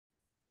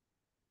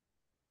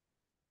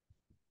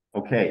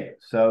Okay,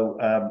 so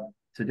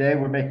today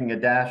we're making a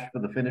dash for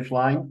the finish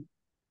line.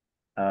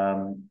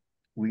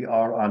 We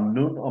are on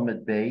Nun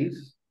Omid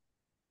Bays.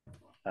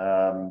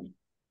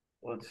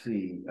 Let's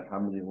see how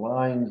many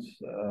lines.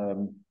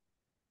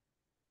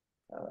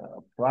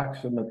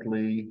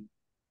 Approximately,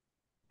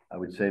 I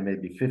would say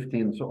maybe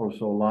 15 or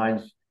so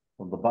lines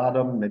from the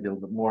bottom, maybe a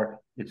little bit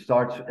more. It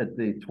starts at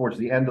towards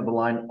the end of the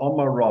line.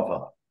 Omar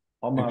Rava.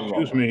 Omar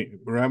Excuse Rava. me,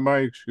 Rabbi,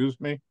 excuse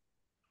me.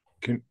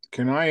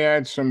 Can I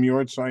add some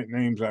yard site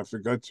names? I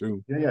forgot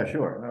to. Yeah,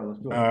 sure. No, let's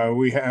do it.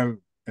 We have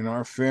in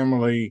our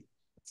family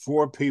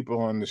four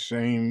people on the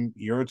same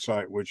yard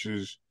site, which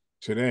is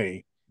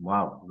today.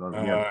 Wow.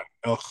 Yeah.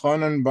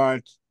 Elchanan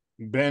bat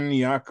Ben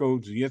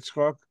Yaakov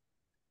Yitzchak,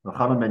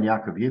 Chanan ben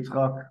Yaakov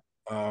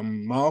Yitzchak,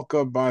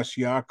 Malka bas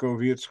Yaakov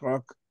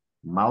Yitzchak,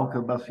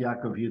 Malka bas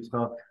Yaakov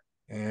Yitzchak,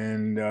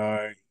 and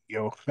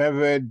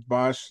Yocheved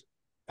bas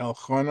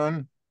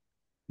Elchanan.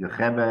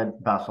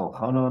 Yocheved bas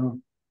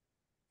Elchanan.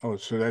 Oh,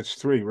 so that's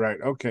three,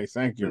 right? Okay,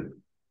 thank you.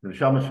 The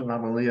neshamas from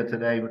Amaliyah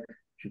today,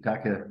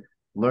 Shitaka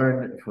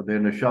learn for their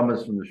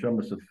neshamas and the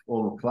neshamas of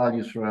all of Klal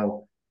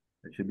Yisrael.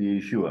 It should be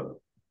Yeshua.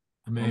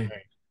 Amen.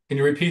 Okay. Can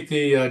you repeat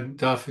the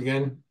daf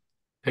again,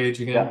 page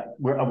again? Yeah,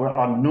 we're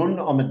on Nun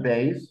Amid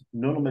Bays,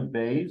 Nun Amid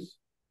Bays.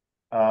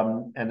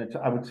 And it's,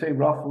 I would say,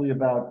 roughly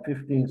about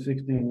 15,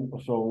 16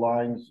 or so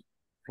lines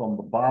from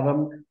the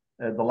bottom.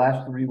 The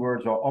last three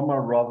words are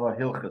Omar Rava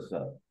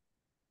Hilchasa.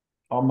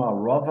 Omar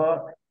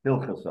Rava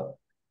Hilchasa.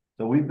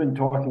 So we've been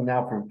talking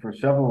now for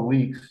several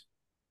weeks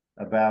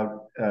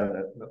about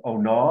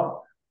Ona,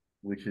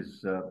 which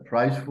is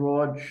price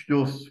fraud,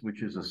 Shtus,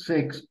 which is a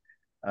sixth,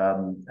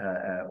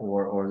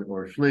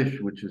 or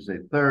Shlish, which is a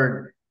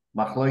third,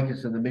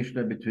 Machlokes in the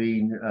Mishnah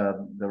between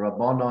the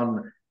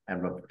Rabbanon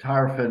and Rabbi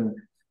Tarfon,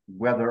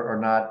 whether or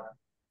not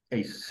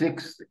a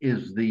sixth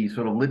is the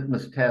sort of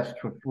litmus test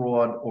for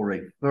fraud or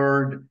a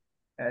third.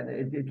 And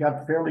it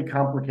got fairly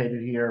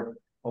complicated here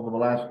over the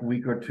last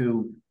week or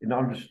two in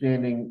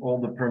understanding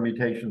all the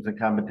permutations and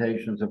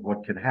combinations of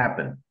what could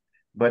happen.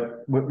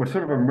 But we're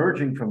sort of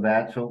emerging from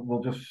that, so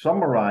we'll just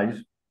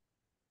summarize,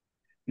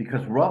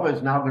 because Rava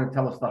is now going to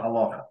tell us the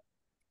halacha.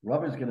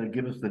 Rava is going to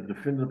give us the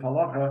definitive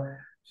halacha.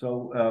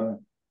 So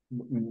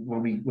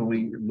when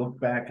we look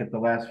back at the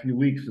last few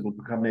weeks, it'll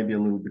become maybe a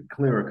little bit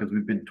clearer, because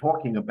we've been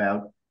talking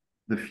about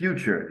the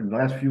future. In the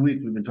last few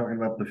weeks, we've been talking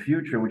about the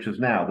future, which is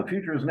now. The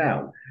future is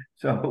now.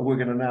 So we're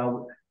going to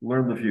now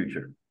learn the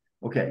future.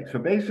 Okay, so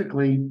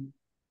basically,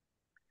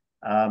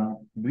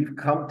 we've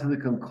come to the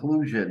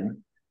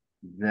conclusion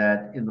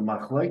that in the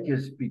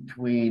machlokes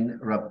between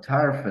Rab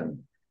Tarfon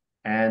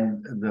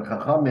and the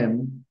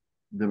Chachamim,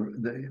 the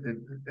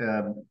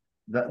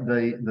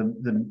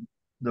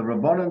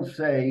Rabbanon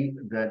say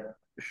that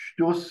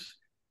Shtus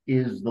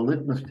is the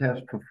litmus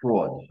test for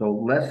fraud. So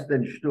less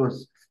than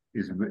Shtus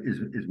is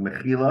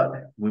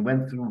Mechila. We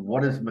went through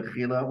what is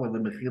Mechila, whether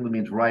Mechila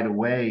means right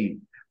away,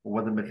 or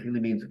whether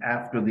Mechila means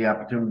after the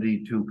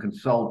opportunity to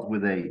consult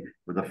with a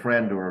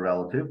friend or a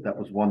relative. That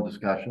was one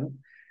discussion.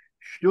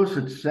 Shtus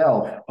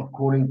itself,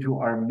 according to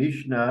our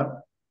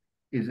Mishnah,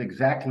 is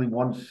exactly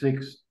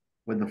 1/6.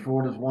 When the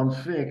fraud is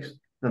 1/6,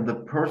 then the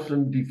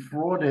person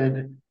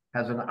defrauded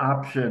has an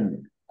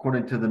option,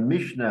 according to the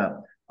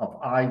Mishnah, of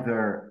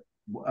either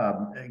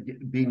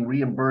being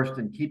reimbursed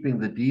and keeping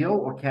the deal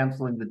or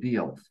canceling the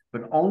deal.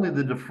 But only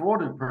the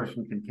defrauded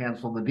person can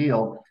cancel the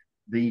deal.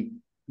 The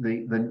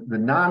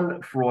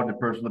non-frauded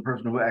person, the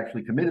person who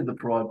actually committed the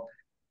fraud,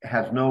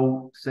 has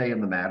no say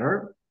in the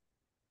matter.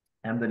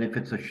 And then if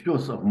it's a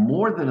shtus of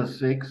more than a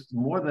sixth,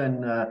 more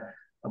than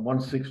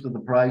 1/6 of the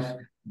price,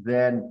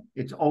 then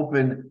it's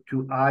open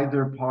to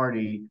either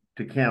party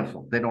to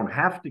cancel. They don't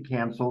have to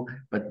cancel,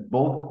 but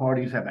both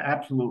parties have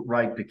absolute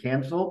right to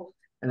cancel.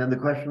 And then the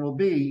question will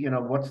be,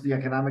 what's the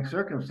economic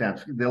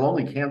circumstance? They'll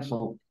only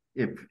cancel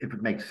if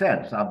it makes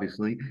sense,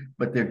 obviously,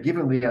 but they're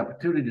given the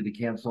opportunity to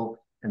cancel,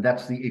 and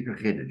that's the Iker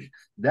Chiddush.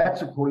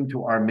 That's according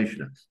to our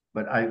Mishnah.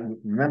 But I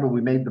remember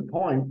we made the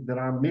point that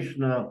our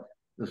Mishnah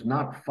does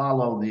not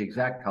follow the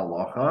exact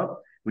halacha,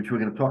 which we're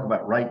going to talk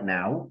about right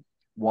now.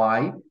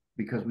 Why?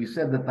 Because we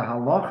said that the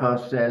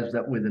halacha says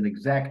that with an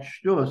exact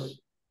shtus,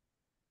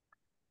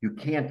 you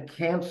can't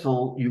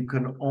cancel, you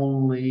can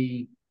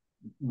only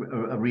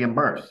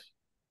reimburse.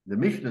 The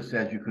Mishnah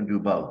says you can do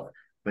both,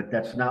 but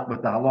that's not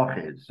what the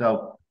halacha is.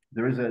 So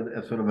there is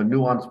a sort of a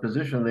nuanced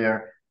position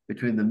there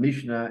between the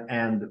Mishnah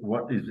and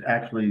what is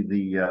actually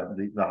the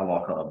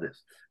halacha of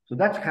this. So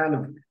that's kind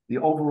of the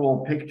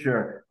overall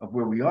picture of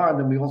where we are. And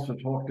then we also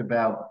talked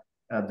about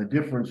the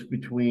difference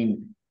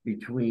between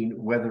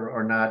whether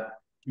or not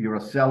you're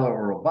a seller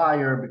or a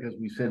buyer, because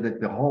we said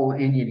that the whole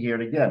Indian here,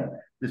 and again,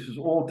 this is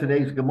all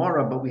today's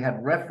Gemara, but we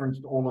had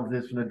referenced all of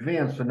this in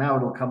advance, so now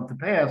it'll come to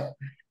pass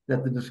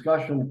that the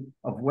discussion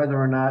of whether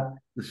or not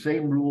the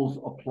same rules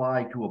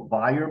apply to a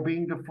buyer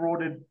being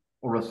defrauded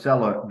or a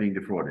seller being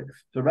defrauded.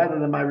 So rather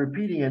than my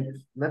repeating it,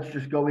 let's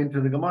just go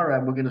into the Gemara,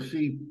 and we're going to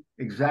see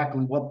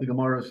exactly what the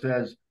Gemara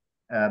says.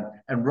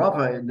 And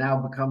Rava now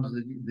becomes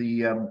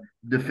the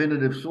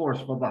definitive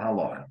source for the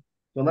halacha.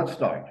 So let's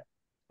start.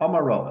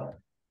 Amar Rava.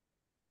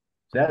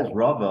 Says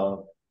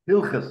Rava,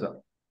 Hilchasa.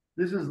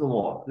 This is the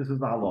law. This is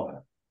the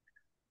halacha.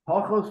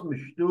 Pachos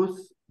mishtus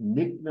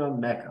nikna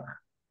mekach.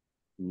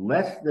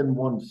 Less than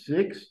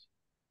 1/6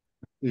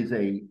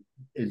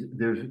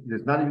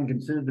 there's not even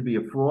considered to be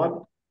a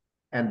fraud,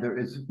 and there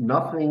is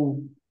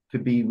nothing to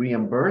be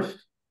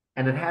reimbursed,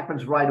 and it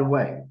happens right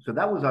away. So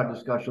that was our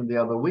discussion the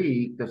other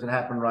week. Does it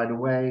happen right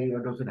away,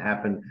 or does it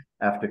happen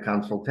after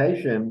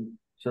consultation?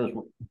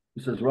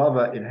 Says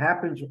Rava, it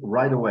happens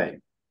right away.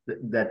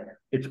 That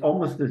it's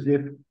almost as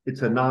if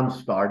it's a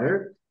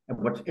non-starter. And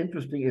what's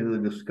interesting in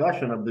the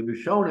discussion of the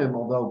Rishonim,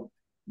 although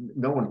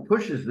no one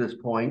pushes this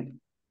point,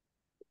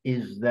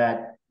 is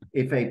that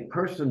if a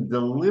person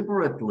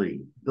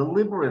deliberately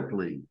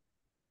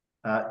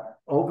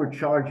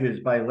overcharges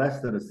by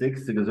less than a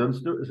sixth,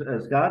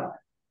 Scott,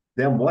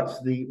 then what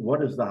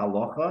is the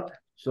halacha?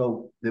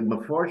 So the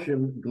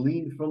Meforshim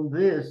gleaned from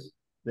this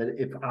that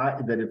if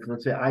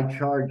let's say I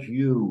charge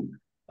you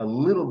a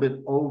little bit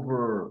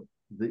over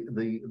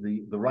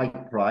the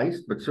right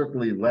price, but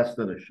certainly less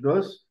than a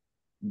shtus,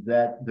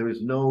 that there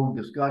is no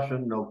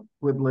discussion, no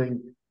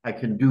quibbling. I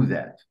can do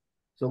that.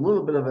 So a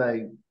little bit of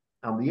a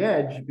on the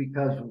edge,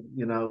 because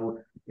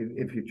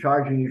if you're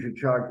charging, you should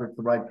charge what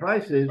the right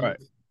price is. Right.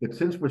 But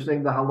since we're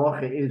saying the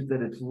halacha is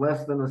that it's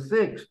less than a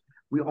sixth,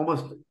 we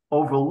almost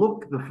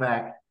overlook the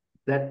fact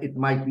that it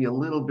might be a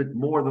little bit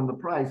more than the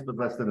price, but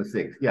less than a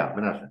sixth. Yeah,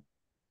 Menashe.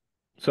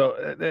 So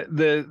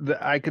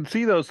I can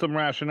see some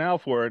rationale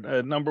for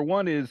it. Number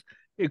one is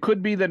it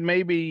could be that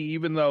maybe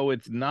even though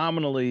it's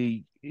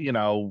nominally,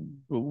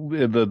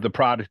 the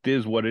product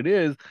is what it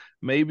is,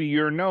 maybe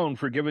you're known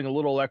for giving a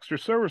little extra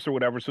service or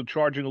whatever. So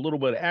charging a little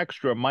bit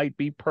extra might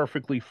be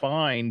perfectly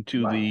fine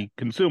to the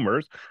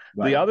consumers.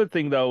 Right. The other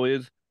thing, though,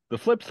 is the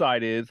flip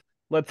side is,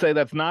 let's say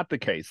that's not the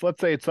case.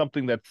 Let's say it's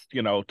something that's,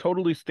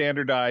 totally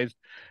standardized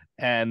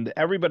and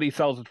everybody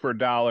sells it for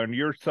 $1 and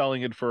you're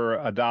selling it for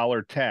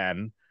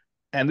 $1.10.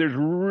 And there's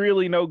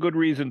really no good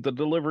reason. The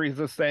delivery is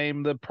the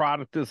same, the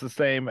product is the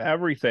same,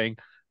 everything.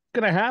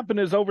 What's going to happen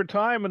is over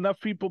time, enough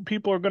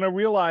people are going to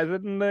realize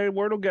it, and the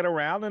word will get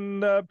around,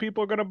 and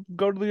people are going to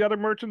go to the other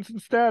merchants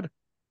instead.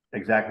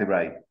 Exactly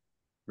right.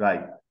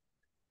 Right.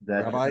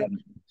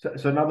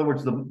 So in other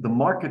words, the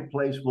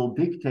marketplace will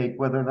dictate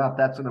whether or not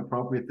that's an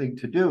appropriate thing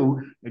to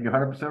do. And you're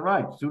 100%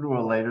 right. Sooner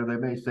or later, they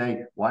may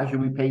say, why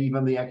should we pay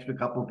even the extra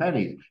couple of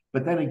pennies?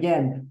 But then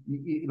again,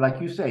 like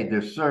you say,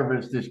 there's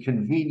service, there's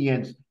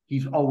convenience.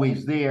 He's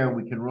always there.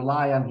 We can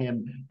rely on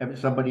him.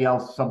 Somebody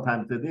else,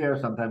 sometimes they're there,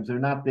 sometimes they're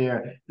not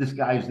there. This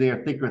guy's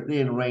there, thick or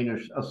thin, rain or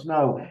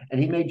snow. And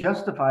he may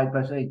justify it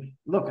by saying,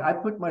 look, I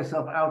put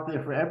myself out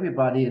there for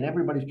everybody and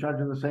everybody's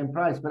charging the same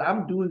price, but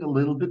I'm doing a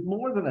little bit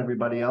more than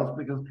everybody else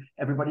because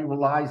everybody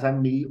relies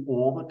on me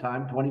all the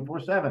time,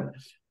 24/7.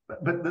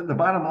 But the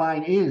bottom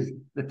line is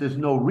that there's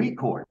no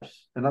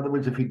recourse. In other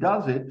words, if he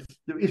does it,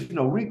 there is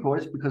no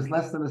recourse because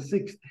less than a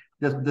sixth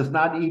does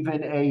not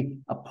even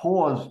a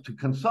pause to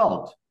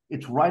consult.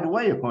 It's right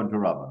away according to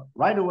Rava.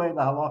 Right away, the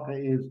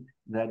halacha is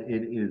that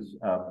it is.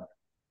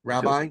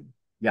 Rabbi?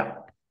 Yeah.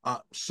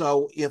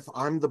 So if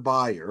I'm the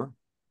buyer,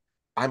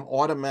 I'm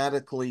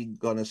automatically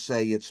going to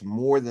say it's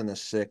more than a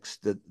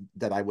sixth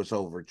that I was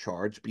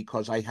overcharged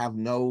because I have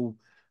no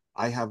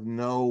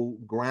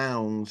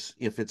grounds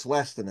if it's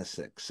less than a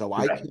sixth. So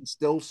I can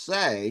still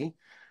say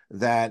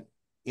that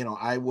it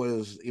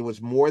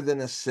was more than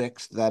a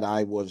sixth that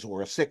I was,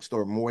 or a sixth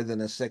or more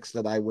than a sixth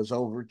that I was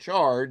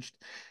overcharged.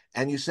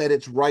 And you said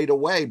it's right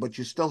away, but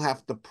you still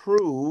have to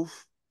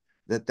prove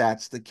that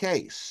that's the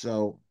case.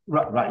 So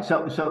right.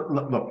 So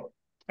look,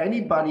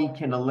 anybody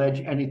can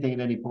allege anything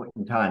at any point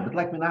in time. But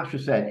like Menashe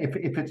said, if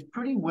it's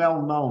pretty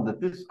well known that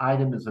this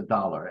item is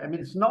 $1, I mean,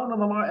 it's known in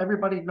the market.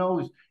 Everybody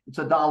knows it's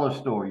a dollar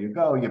store. You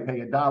go, you pay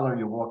 $1,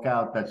 you walk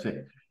out. That's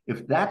it.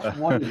 If that's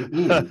what it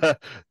is,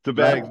 the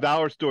bags,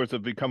 dollar stores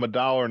have become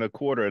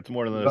 $1.25. It's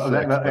more than a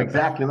sixth.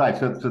 Exactly right.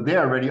 So they're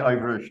already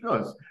over a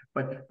shtus.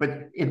 But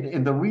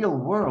in the real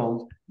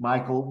world,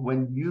 Michael,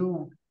 when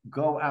you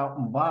go out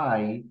and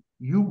buy,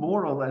 you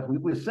more or less, we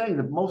were saying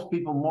that most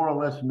people more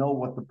or less know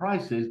what the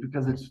price is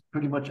because it's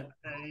pretty much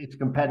it's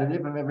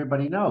competitive and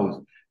everybody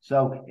knows.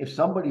 So if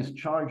somebody's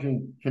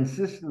charging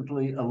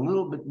consistently a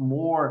little bit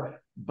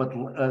more, but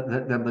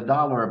than the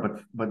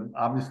dollar, but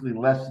obviously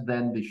less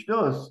than the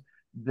shtus,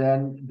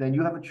 then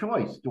you have a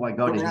choice. Do I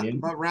go to him?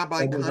 But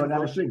Rabbi,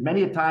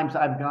 many times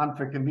I've gone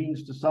for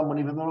convenience to someone,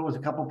 even though it was a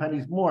couple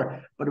pennies more,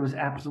 but it was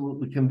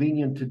absolutely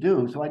convenient to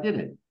do, so I did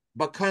it.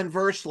 But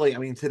conversely, I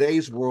mean,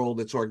 today's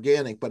world, it's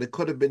organic, but it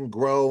could have been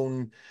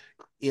grown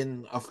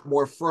in a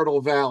more fertile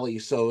valley,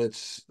 so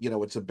it's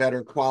it's a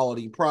better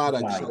quality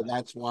product. Right. So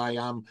that's why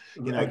I'm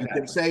you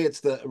can say it's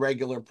the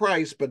regular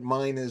price, but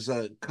mine is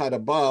a cut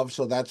above,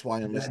 so that's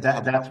why I'm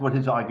that's what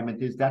his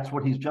argument is. That's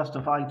what he's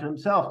justifying to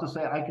himself, to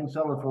say I can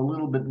sell it for a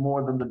little bit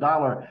more than the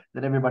 $1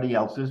 that everybody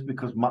else is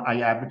because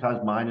I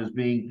advertise mine as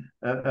being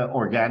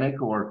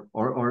organic or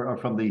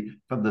from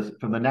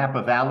the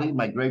Napa Valley.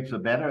 My grapes are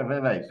better.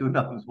 Who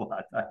knows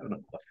what? I don't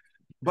know.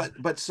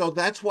 But so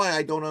that's why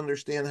I don't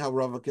understand how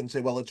Rava can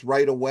say, well, it's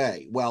right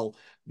away. Well,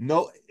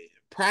 no,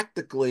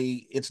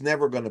 practically, it's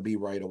never going to be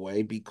right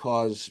away,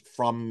 because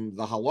from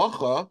the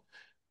halacha,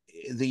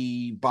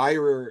 the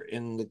buyer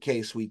in the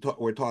case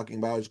we're talking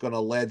about is going to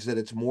allege that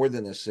it's more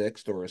than a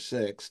sixth or a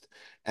sixth,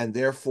 and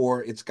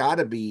therefore it's got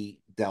to be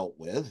dealt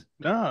with.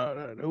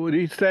 No, what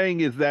he's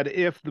saying is that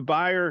if the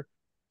buyer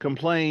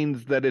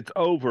complains that it's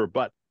over,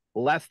 but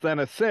less than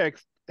a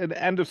sixth, an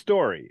end of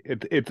story. It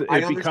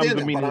becomes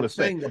a meaningless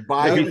thing.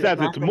 If he says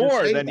it's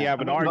more, then you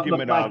have an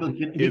argument of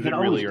is it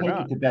really or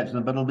not? He can always take it to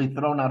Bezdin, but it'll be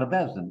thrown out of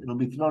Bezdin. It'll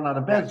be thrown out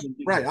of Bezdin.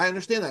 Right, I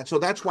understand that. So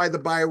that's why the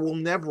buyer will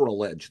never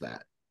allege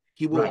that.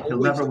 He will Right, he'll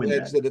always never win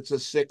allege that it's a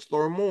sixth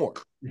or more.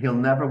 He'll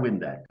never win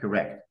that,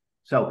 correct.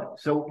 So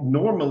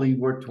normally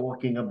we're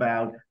talking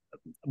about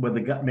where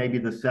maybe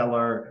the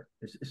seller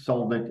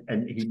sold it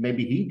and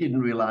maybe he didn't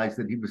realize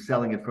that he was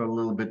selling it for a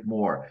little bit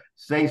more.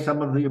 Say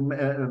some of the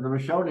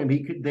Rishonim,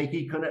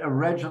 he could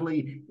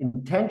originally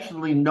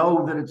intentionally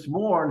know that it's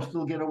more and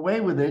still get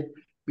away with it,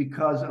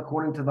 because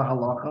according to the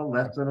halacha,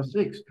 less than a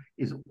sixth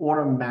is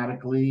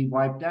automatically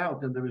wiped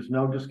out and there is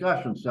no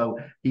discussion. So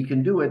he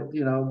can do it,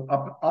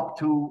 up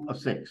to a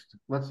sixth.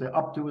 Let's say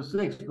up to a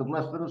sixth, but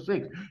less than a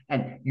sixth.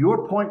 And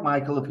your point,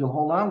 Michael, if you'll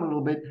hold on a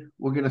little bit,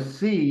 we're going to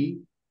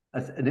see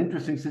an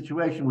interesting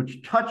situation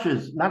which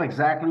touches, not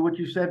exactly what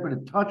you said, but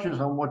it touches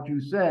on what you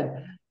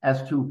said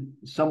as to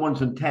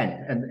someone's intent.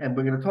 And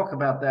we're going to talk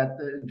about that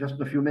in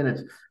just a few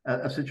minutes,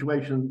 a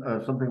situation,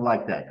 something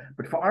like that.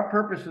 But for our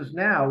purposes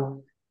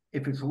now,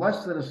 if it's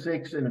less than a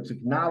six and it's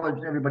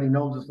acknowledged, everybody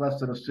knows it's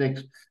less than a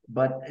six,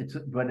 but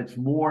it's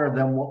more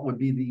than what would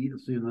be the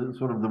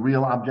sort of the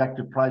real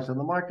objective price in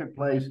the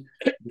marketplace,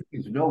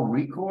 there's no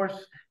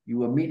recourse.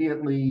 You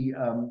immediately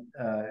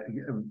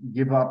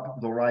give up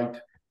the right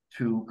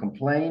to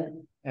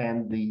complain,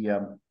 and the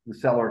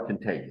seller can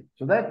take it.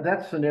 So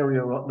that's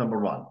scenario number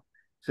one.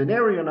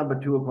 Scenario number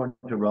two, according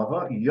to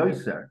Rava,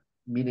 yoser,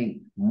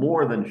 meaning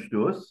more than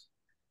shtus,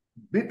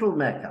 bittul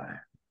mekach,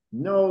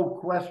 no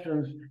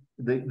questions.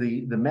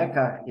 The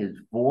mekach is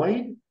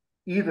void.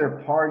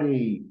 Either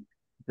party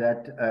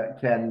that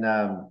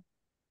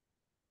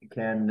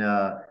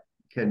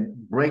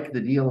can break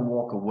the deal and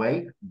walk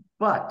away,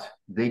 but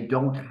they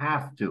don't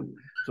have to.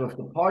 So if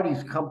the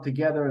parties come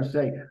together and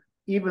say,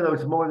 even though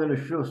it's more than a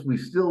shus, we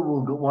still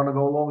will want to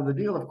go along with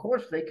the deal, of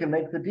course they can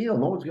make the deal.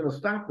 No one's going to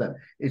stop them.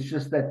 It's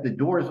just that the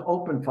door is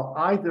open for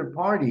either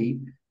party,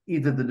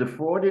 either the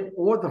defrauded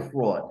or the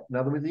fraud. In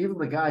other words, even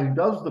the guy who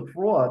does the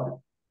fraud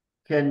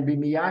can be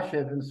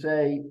miyashev and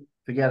say,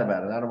 forget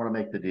about it, I don't want to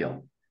make the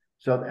deal.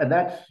 So, and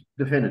that's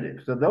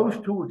definitive. So those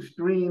two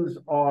extremes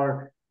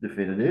are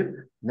definitive.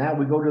 Now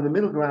we go to the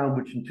middle ground,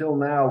 which until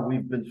now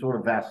we've been sort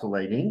of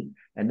vacillating.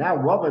 And now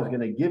Rava is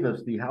going to give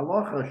us the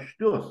halacha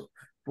shtus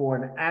for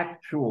an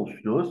actual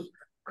shtus.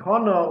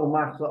 Kana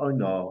umachsa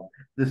ono.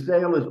 The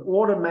sale is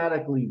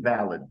automatically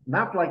valid.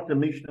 Not like the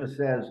Mishnah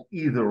says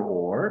either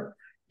or.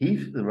 The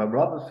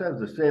Rava says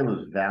the sale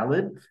is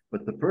valid,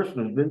 but the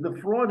person who's been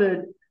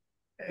defrauded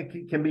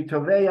can be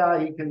toveya,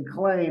 he can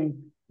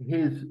claim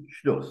his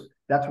shtus.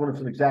 That's when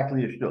it's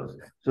exactly a shtus.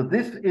 So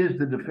this is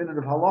the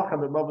definitive halacha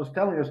that Rav is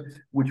telling us,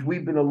 which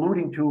we've been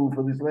alluding to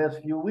for these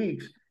last few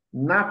weeks,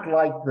 not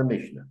like the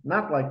Mishnah.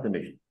 Not like the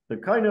Mishnah. The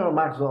kaino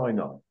machzor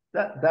oino.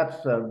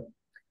 That's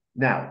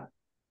now,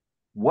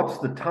 what's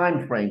the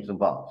time frames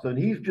involved? So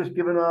he's just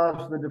given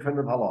us the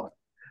definitive halacha.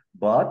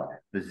 But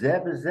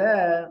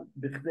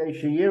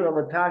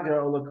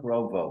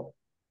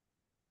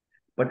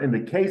but in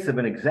the case of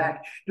an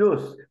exact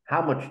shtus,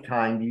 how much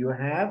time do you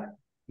have?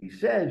 He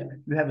says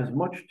you have as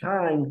much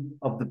time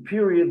of the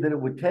period that it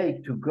would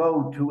take to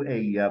go to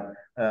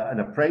an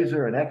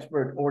appraiser, an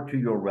expert, or to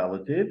your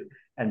relative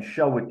and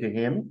show it to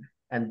him.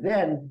 And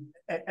then,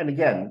 and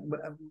again,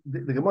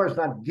 the Gemara is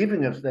not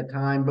giving us that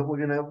time, but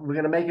we're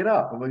gonna make it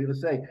up, and we're gonna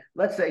say,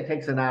 let's say it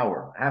takes an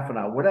hour, half an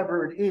hour,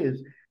 whatever it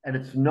is, and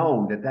it's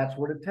known that that's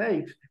what it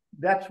takes.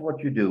 That's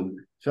what you do.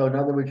 So in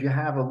other words, you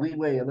have a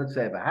leeway, and let's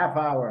say of a half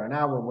hour, an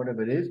hour,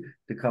 whatever it is,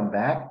 to come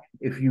back.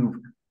 If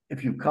you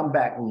come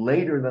back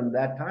later than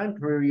that time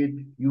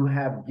period, you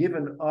have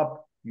given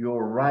up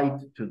your right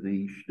to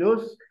the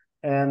shtus,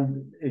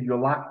 and you're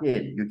locked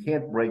in. You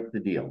can't break the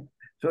deal.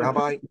 So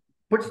Rabbi, it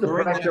puts the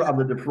pressure on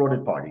the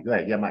defrauded party. Go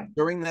ahead, yeah, Mike.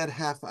 During that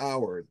half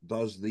hour,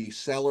 does the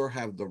seller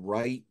have the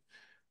right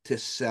to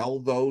sell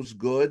those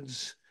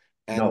goods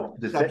and No,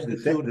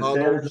 substitute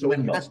others? So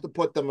he has to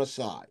put them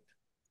aside.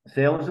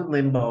 Sale is in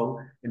limbo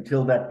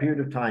until that period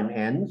of time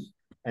ends.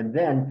 And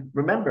then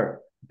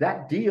remember,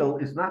 that deal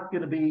is not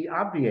going to be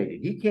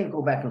obviated. He can't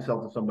go back and sell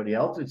to somebody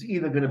else. It's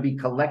either going to be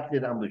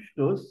collected on the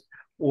shtus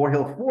or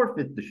he'll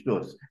forfeit the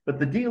shtus. But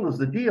the deal is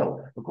the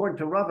deal. According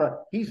to Rava,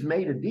 he's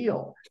made a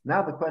deal.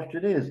 Now the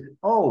question is,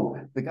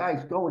 the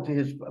guy's going to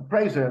his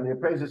appraiser and the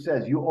appraiser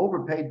says, you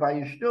overpaid by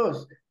your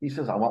shtus. He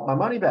says, I want my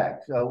money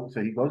back. So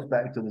he goes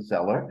back to the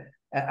seller.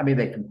 I mean,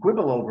 they can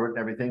quibble over it and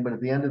everything, but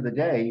at the end of the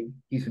day,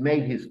 he's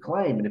made his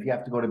claim. And if you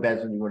have to go to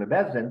Bezdin, you go to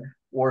Bezdin.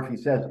 Or if he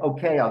says,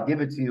 okay, I'll give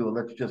it to you,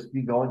 let's just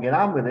go and get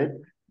on with it,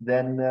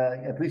 then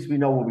at least we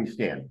know where we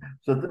stand.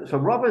 So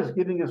Rava is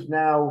giving us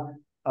now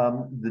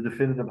the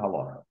definitive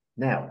halacha.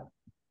 Now,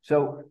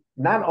 So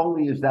not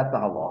only is that the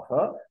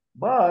halacha,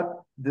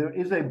 but there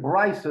is a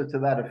brisa to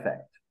that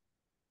effect.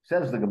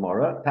 Says the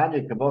Gemara,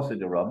 Tanya Kavosa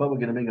de Rabba, we're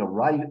going to bring a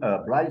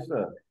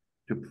brisa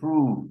to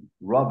prove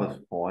Rabba's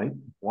point.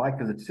 Why?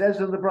 Because it says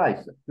in the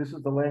brisa, this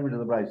is the language of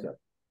the brisa.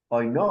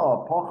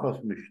 Oino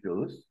pochos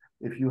mishtus.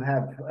 If you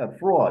have a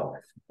fraud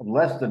of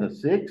less than a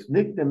 6,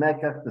 nikde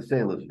mekach, the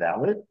sale is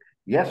valid.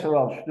 Yeser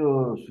al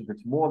shtus, if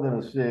it's more than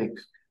a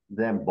 6,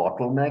 then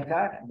bottle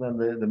mekach, then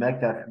the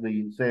mekach,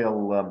 the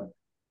sale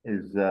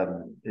is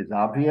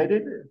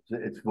obviated,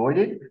 it's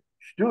voided.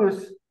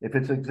 Shtus, if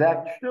it's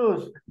exact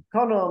shtus,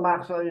 kono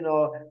machsa,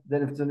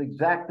 then if it's an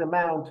exact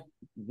amount,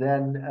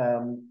 then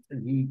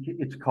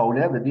it's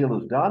kona, the deal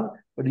is done,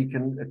 but he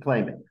can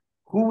claim it.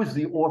 Who is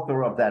the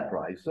author of that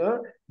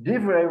brisa?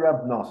 Divrei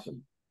Rab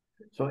Nosson.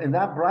 So in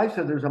that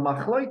brisa, there's a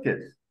machlokes.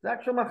 It's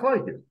actually a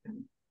machlokes.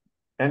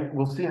 And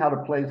we'll see how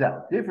it plays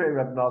out. Divrei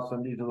Rab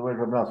Nosson, these are the words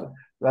of Rab Nosson.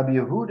 Rabbi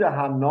Yehuda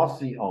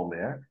HaNossi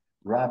Omer,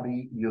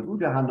 Rabbi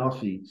Yehuda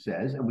HaNossi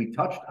says, and we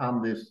touched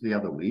on this the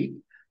other week.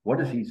 What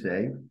does he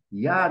say?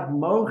 Yad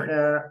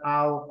mocher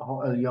al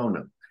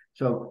ha'elyona.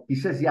 So he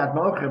says Yad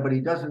mocher, but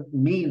he doesn't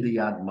mean the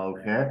Yad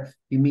mocher.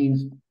 He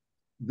means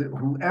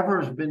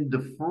whoever's been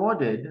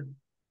defrauded,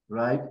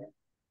 right?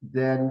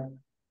 Then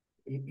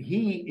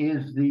he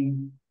is the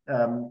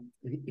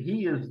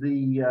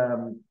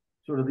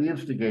sort of the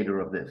instigator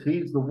of this.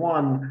 He's the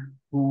one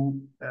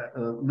who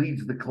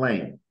leads the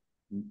claim.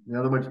 In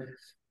other words,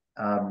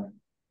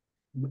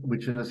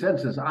 which in a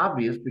sense is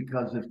obvious,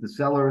 because if the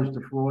seller is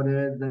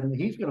defrauded, then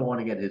he's going to want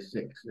to get his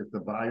 6. If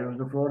the buyer is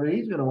defrauded,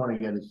 he's going to want to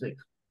get his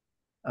 6.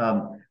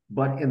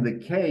 But in the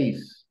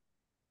case,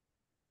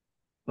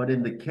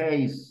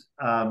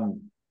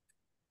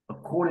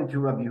 according to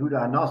Rabbi Yehuda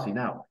HaNossi,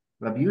 now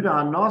Rabbi Yehuda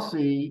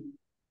HaNossi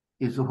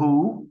is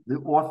who? The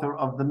author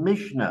of the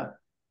Mishnah.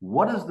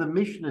 What does the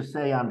Mishnah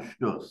say on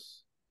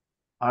shtus?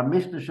 Our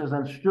Mishnah says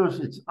on shtus,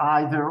 it's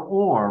either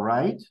or,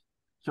 right?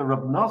 So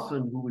Rab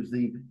Nosson, who was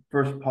the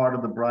first part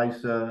of the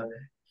brisa,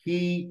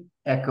 he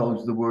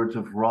echoes the words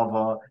of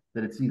Rava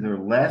that it's either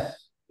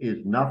less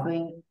is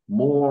nothing,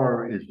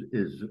 more is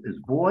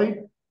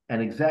void,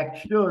 and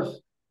exact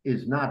shtus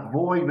is not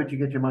void, but you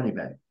get your money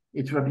back.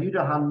 It's Rabbi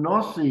Yehuda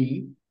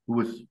HaNossi, who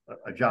was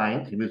a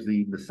giant. He was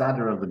the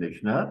Mesader of the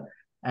Mishnah,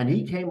 and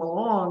he came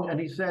along and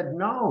he said,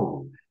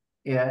 no,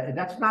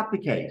 that's not the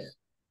case.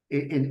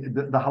 In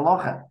the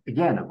halacha,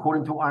 again,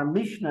 according to our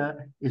Mishnah,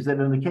 is that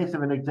in the case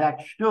of an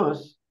exact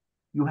shtus,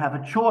 you have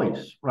a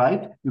choice,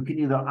 right? You can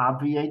either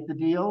obviate the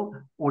deal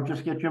or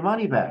just get your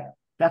money back.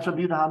 That's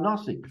Rabbi Yehuda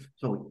HaNossi.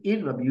 So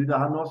in Rabbi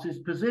Yehuda HaNossi's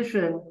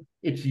position,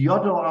 it's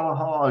Yodo al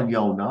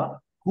ha'elyona,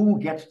 who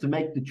gets to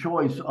make the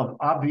choice of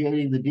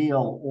obviating the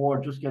deal or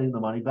just getting the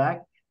money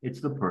back.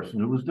 It's the person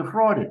who was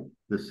defrauded,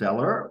 the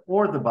seller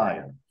or the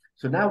buyer.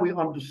 So now we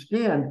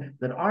understand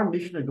that our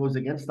Mishnah goes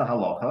against the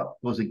halacha,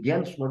 goes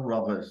against what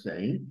Rava is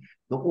saying.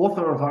 The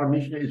author of our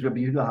Mishnah is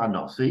Rabbi Yehuda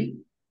HaNossi,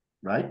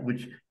 right?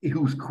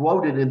 Who's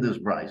quoted in this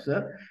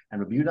brisa.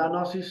 And Rabbi Yehuda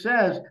HaNossi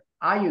says,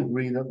 I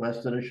agree that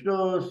less than a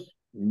shtus,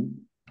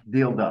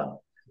 deal done.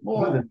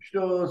 More than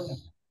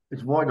shtus,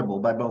 it's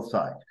voidable by both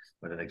sides.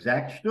 But an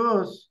exact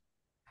shtus,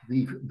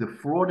 the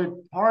defrauded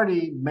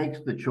party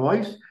makes the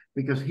choice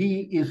because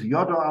he is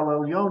Yodo al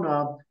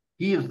Elyona,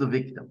 he is the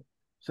victim.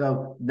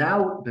 So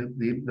now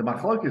the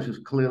machlokes is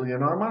clearly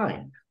in our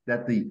mind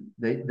that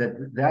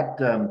that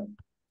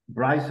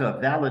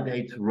brisa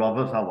validates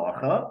Rava's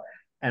halacha,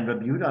 and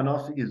Rabbi Yehuda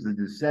HaNossi is the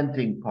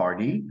dissenting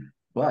party.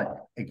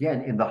 But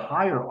again, in the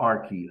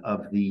hierarchy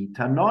of the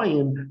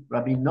Tanoim,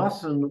 Rabbi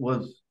Nosson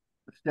was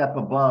a step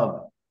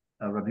above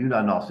Rabbi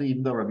Yehuda HaNossi,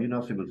 even though Rabbi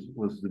Nossi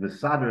was the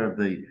Mesader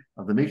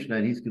of the Mishnah,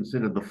 and he's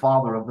considered the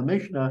father of the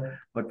Mishnah.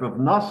 But Rabbi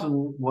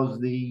Nosson was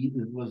the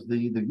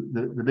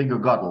bigger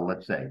gadol,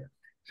 let's say.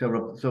 So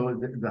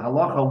the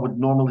halacha would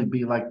normally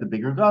be like the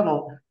bigger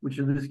gadol, which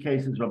in this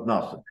case is Rav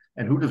Nosson.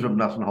 And who does Rav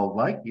Nosson hold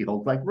like? He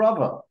holds like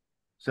Rava.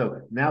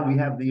 So now we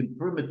have the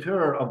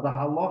imprimatur of the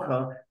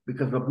halacha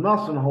because Rav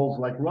Nosson holds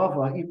like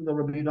Rava, even though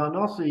Rabbi Yehuda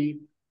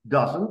HaNossi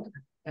doesn't.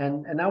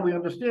 And now we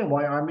understand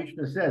why our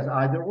Mishnah says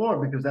either or,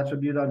 because that's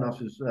Rabbi Yehuda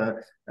HaNossi's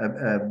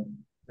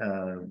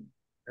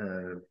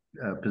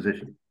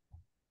position.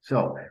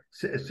 So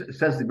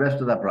says the rest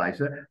of that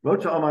brisa.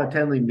 Rotza Omar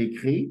Tenli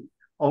Mikri.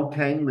 So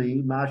according to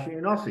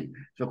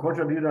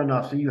Rabbi Yehuda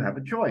HaNossi, you have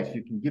a choice.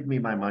 You can give me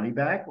my money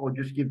back or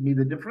just give me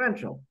the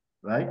differential,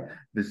 right?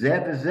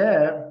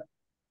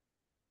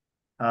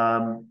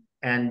 And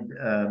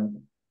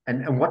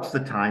what's the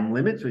time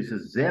limit? So he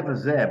says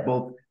zev,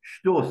 both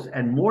shtus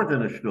and more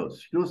than a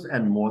shtus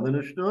and more than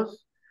a shtus.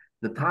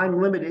 The time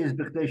limit is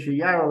b'chtei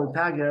sheyaro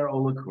tager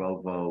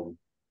olakrovo.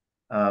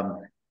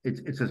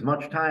 It's as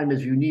much time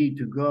as you need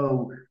to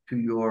go to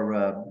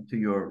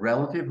your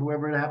relative,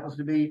 whoever it happens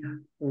to be,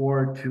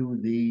 or to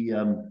the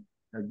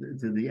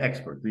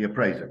expert, the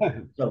appraiser.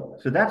 So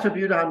that's Rabbi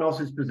Yehuda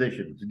HaNossi's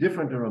position. It's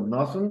different from Rav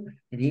Nosson,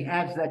 and he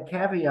adds that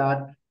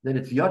caveat that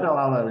it's Yodo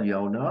al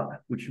Elyona,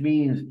 which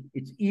means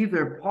it's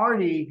either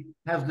party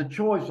has the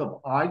choice of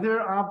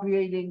either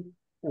obviating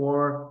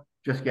or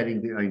just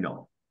getting the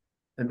Eino.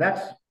 And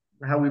that's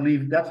how we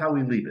leave. That's how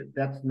we leave it.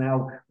 That's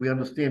now we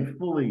understand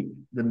fully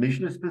the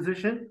Mishnah's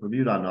position,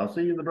 Rabbi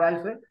Nasi in the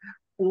Brisa,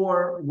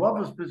 or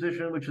Rava's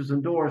position, which is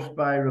endorsed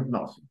by Rav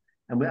Nosson.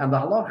 And the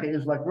halacha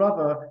is like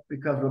Rava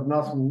because Rav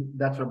Nosson,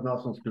 that's Rav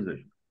Nosson's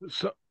position.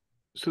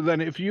 So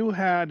then, if you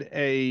had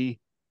a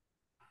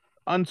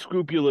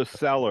unscrupulous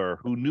seller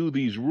who knew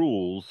these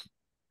rules,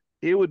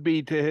 it would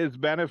be to his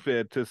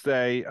benefit to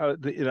say,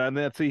 and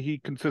let's say he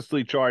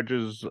consistently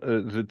charges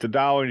it's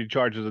 $1 and he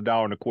charges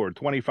 $1.25,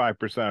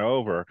 25%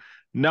 over,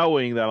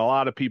 knowing that a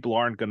lot of people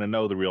aren't going to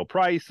know the real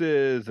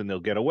prices and they'll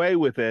get away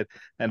with it.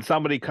 And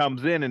somebody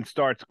comes in and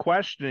starts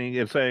questioning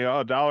and saying,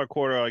 "Oh,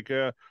 $1.25, like,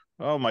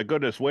 oh my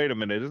goodness, wait a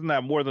minute, isn't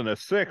that more than a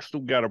sixth?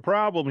 We've got a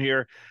problem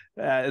here."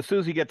 As soon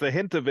as he gets a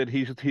hint of it,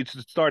 he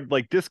should start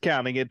like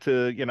discounting it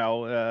to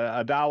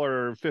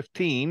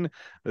 $1.15,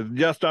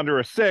 just under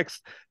a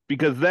sixth,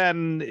 because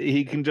then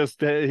he can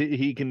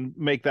he can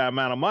make that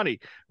amount of money.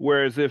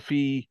 Whereas if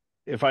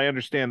I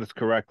understand this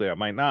correctly, I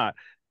might not.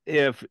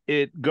 If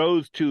it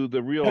goes to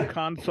the real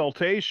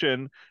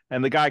consultation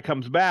and the guy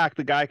comes back,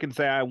 the guy can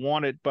say, "I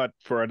want it, but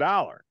for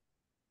 $1."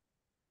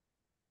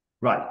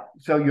 Right.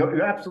 So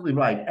you're absolutely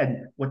right.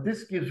 And what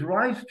this gives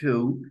rise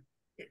to,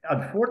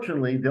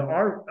 unfortunately, there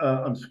are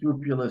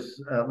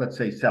unscrupulous, let's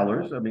say,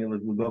 sellers. I mean,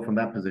 we'll go from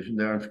that position.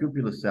 There are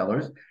unscrupulous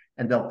sellers,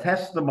 and they'll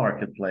test the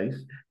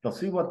marketplace. They'll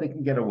see what they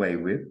can get away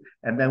with.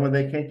 And then when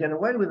they can't get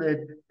away with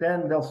it,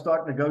 then they'll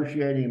start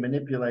negotiating,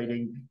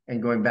 manipulating,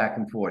 and going back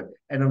and forth.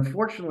 And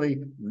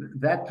unfortunately,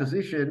 that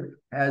position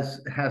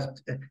has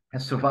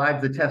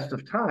survived the test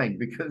of time,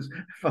 because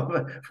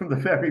from the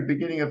very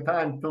beginning of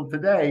time till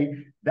today,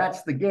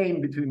 that's the game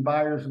between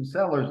buyers and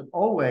sellers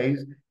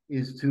always,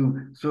 is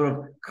to sort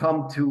of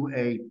come to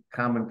a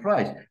common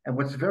price. And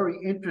what's very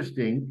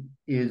interesting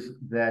is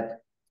that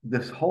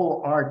this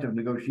whole art of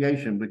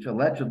negotiation, which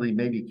allegedly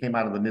maybe came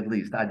out of the Middle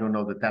East, I don't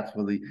know that that's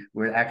really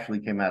where it actually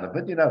came out of,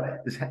 but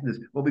this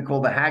what we call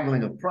the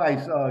haggling of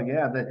price. Oh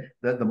yeah,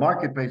 the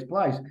market-based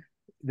price.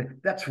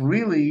 That's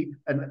really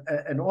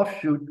an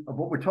offshoot of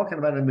what we're talking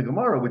about in the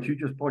Gemara, which you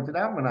just pointed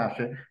out,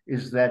 Menashe,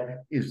 is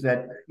that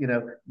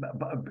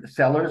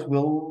sellers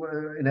will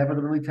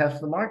inevitably test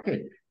the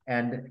market.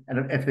 And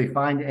if they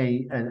find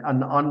an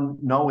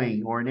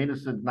unknowing or an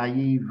innocent,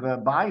 naive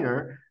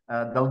buyer,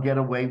 they'll get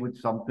away with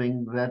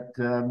something that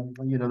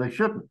they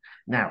shouldn't.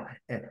 Now,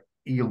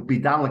 you'll be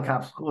down the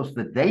cop's course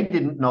that they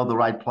didn't know the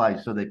right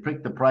price, so they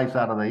pricked the price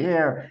out of the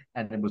air,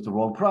 and it was the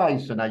wrong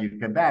price. So now you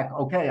come back.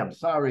 Okay, I'm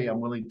sorry. I'm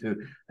willing to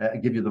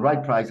give you the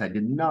right price. I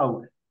didn't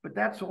know. But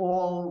that's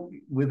all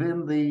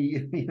within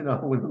the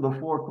within the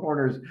four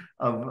corners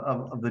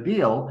of the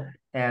deal.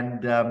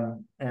 And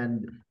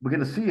we're going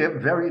to see a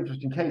very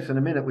interesting case in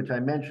a minute, which I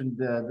mentioned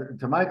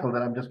to Michael,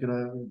 that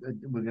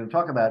we're going to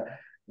talk about,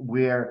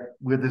 where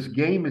this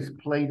game is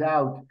played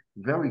out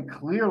very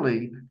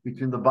clearly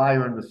between the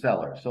buyer and the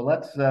seller. So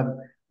let's.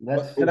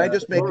 Can I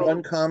just make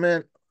one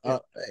comment?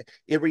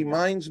 It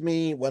reminds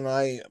me when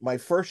my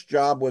first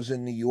job was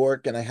in New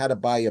York, and I had to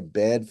buy a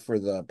bed for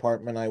the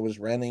apartment I was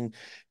renting,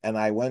 and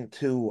I went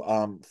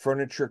to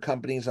furniture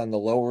companies on the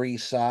Lower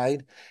East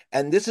Side,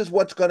 and this is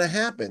what's going to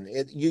happen.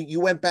 You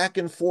went back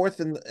and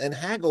forth and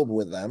haggled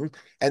with them,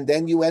 and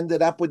then you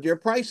ended up with your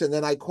price. And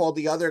then I called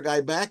the other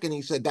guy back, and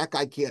he said, "That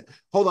guy can't,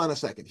 hold on a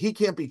second, he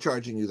can't be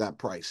charging you that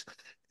price."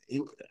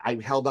 I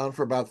held on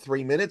for about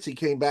 3 minutes. He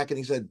came back and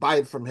he said, "Buy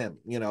it from him.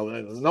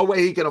 No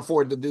way he can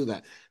afford to do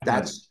that."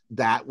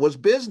 That was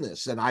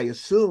business, and I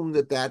assume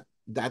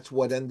that's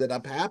what ended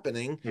up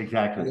happening.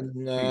 Exactly.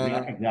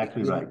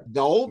 Exactly right.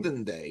 The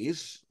olden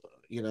days,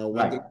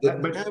 right.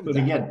 But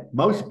again,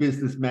 most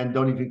businessmen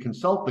don't even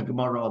consult the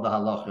Gemara or the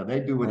Halacha. They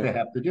do what they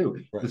have to do.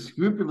 Right. The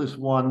scrupulous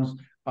ones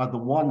are the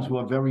ones who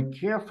are very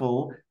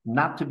careful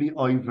not to be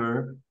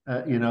over.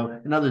 In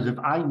other words, if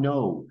I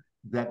know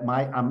that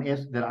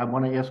that I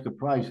want to ask a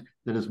price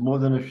that is more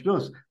than a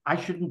shtus, I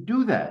shouldn't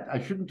do that. I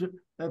shouldn't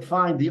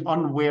find the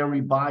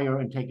unwary buyer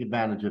and take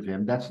advantage of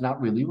him. That's not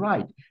really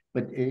right.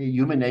 But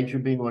human nature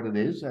being what it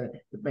is,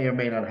 it may or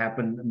may not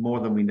happen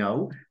more than we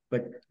know.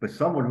 But for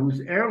someone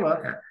who's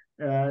erlich,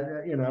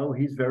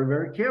 he's very,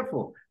 very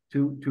careful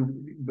to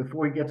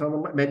before he gets on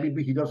the.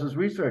 Maybe he does his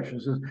research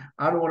and says,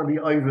 "I don't want to be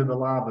over the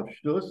lav of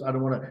shtus. I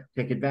don't want to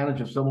take advantage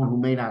of someone who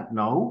may not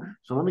know.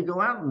 So let me go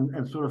out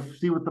and sort of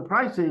see what the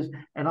price is,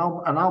 and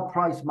I'll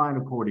price mine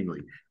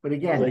accordingly." But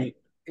again,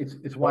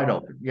 it's wide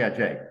open. Yeah,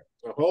 Jay.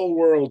 The whole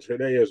world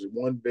today is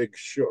one big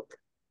shook,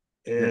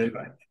 and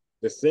right.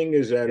 The thing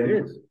is that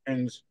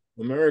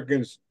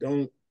Americans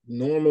don't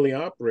normally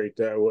operate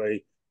that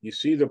way. You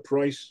see the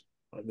price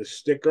on the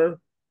sticker,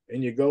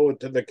 and you go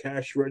to the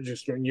cash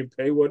register and you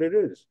pay what it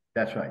is.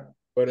 That's right.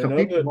 But so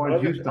people who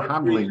are used to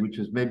handling, which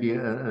is maybe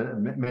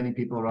many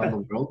people around the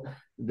world,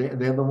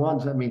 they're the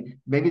ones. I mean,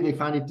 maybe they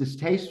find it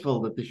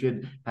distasteful that they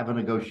should have a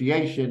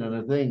negotiation and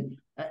a thing.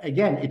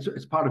 Again,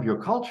 it's part of your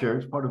culture,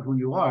 it's part of who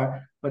you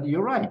are. But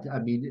you're right. I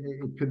mean,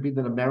 it could be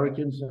that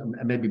Americans, and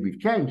maybe we've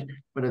changed,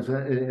 but as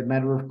a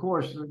matter of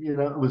course,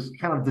 it was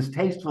kind of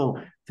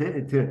distasteful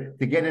to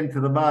get into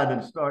the mud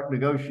and start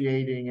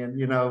negotiating and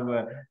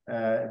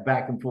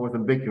back and forth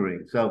and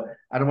bickering. So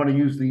I don't want to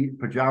use the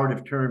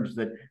pejorative terms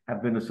that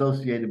have been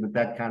associated with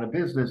that kind of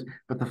business,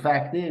 but the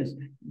fact is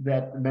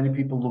that many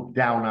people look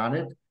down on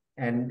it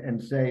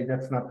and say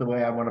that's not the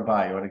way I want to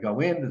buy. I want to go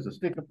in. There's a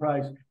sticker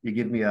price. You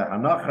give me a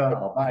hanacha,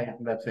 I'll buy it,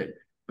 and that's it.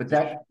 But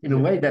that, in a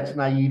way, that's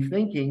naive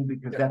thinking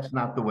because that's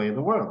not the way of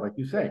the world. Like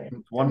you say,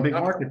 it's one big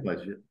marketplace.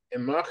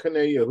 In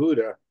Machane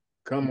Yehuda,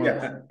 come on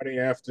Saturday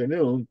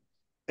afternoon,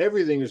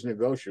 everything is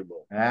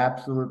negotiable.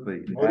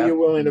 Absolutely. What are you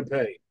willing to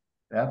pay?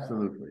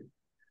 Absolutely.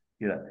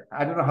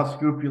 I don't know how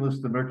scrupulous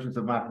the merchants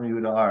of Machane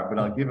Yehuda are, but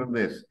I'll give them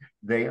this: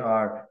 they're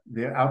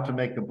out to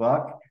make a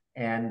buck,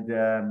 and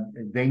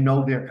they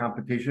know their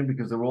competition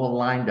because they're all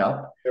lined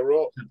up.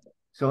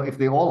 So if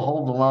they all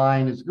hold the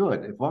line, it's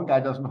good. If one guy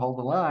doesn't hold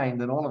the line,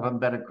 then all of them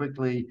better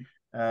quickly,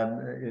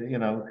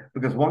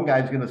 because one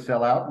guy's going to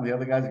sell out and the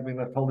other guy's going to be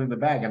left holding the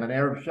bag. And on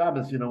Erev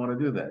Shabbos, you don't want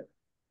to do that.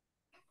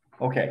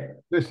 Okay.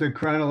 Just a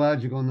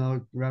chronological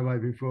note, Rabbi,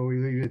 before we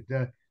leave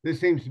it.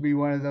 This seems to be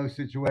one of those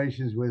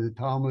situations where the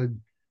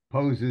Talmud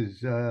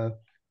poses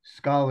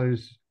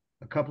scholars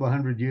a couple of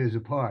hundred years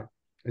apart,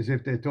 as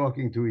if they're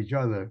talking to each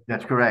other.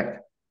 That's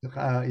correct.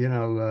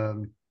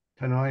 Tanoim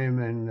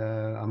and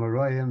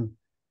Amoraim.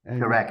 And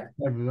correct.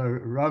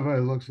 Rava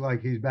looks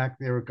like he's back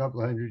there a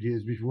couple of hundred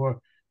years before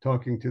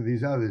talking to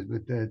these others,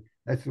 but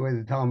that's the way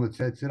the Talmud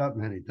sets it up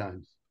many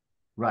times.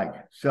 Right.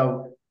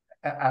 So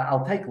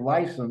I'll take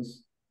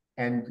license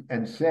and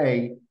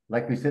say,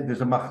 like we said,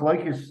 there's a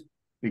machlokes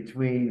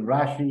between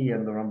Rashi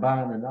and the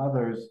Ramban and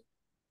others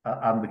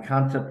on the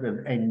concept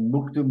of ein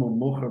mukdum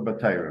u'mucher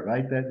b'Torah,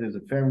 right? There's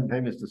a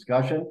famous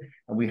discussion,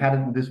 and we had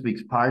it in this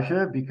week's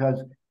parsha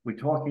because we're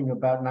talking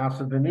about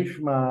Nasa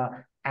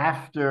v'nishma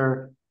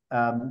after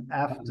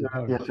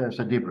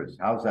Dibris.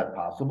 How is that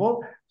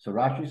possible? So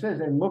Rashi says,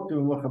 and comes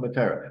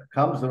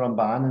the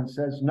Ramban and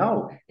says,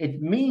 no,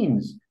 it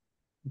means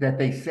that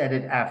they said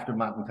it after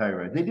Matan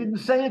Torah. They didn't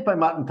say it by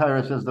Matan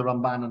Torah, says the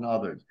Ramban and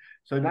others.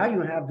 So now you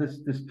have this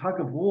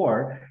tug of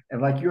war, and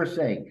like you're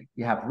saying,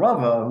 you have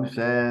Rava who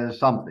says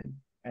something.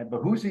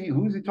 But who's he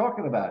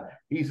talking about?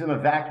 He's in a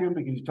vacuum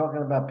because he's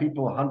talking about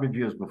people 100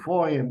 years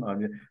before him.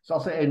 So I'll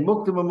say, in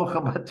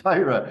Muktim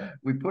Torah,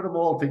 we put them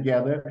all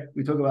together.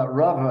 We talk about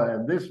Rava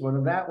and this one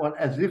and that one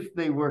as if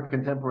they were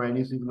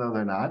contemporaneous, even though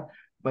they're not.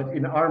 But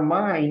in our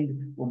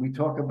mind, when we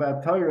talk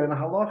about Torah and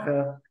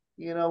Halacha,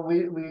 we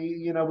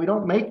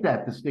don't make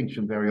that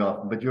distinction very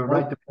often. But you're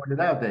right to point it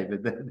out,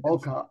 David.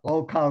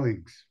 All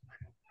colleagues.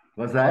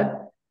 What's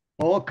that?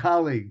 All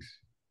colleagues.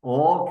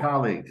 All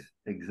colleagues.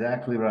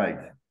 Exactly right.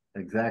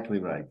 Exactly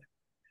right.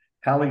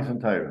 Colleagues in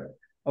Torah.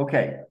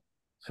 Okay.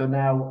 So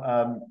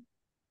now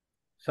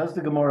says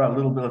the Gemara a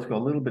little bit, let's go a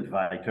little bit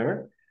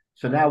weiter.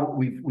 So now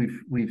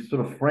we've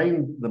sort of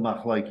framed the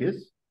machlokes.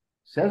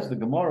 Says the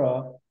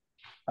Gemara,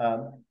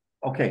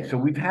 okay, so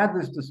we've had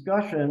this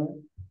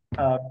discussion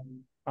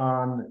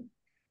on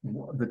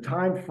the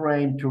time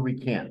frame to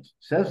recant.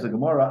 Says the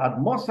Gemara, ad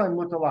mosai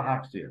mutar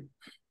lahachzir.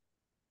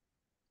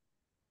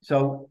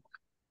 So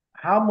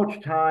how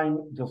much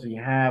time does he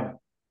have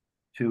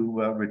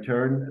to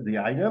return the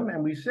item?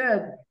 And we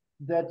said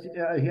that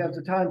he has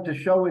the time to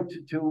show it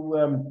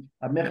to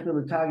a mechta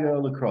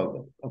l'tagir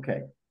l'krogo.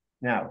 Okay,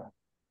 now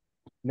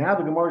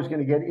the Gemara is going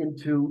to get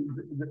into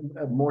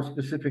a more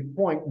specific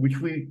point, which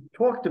we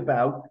talked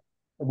about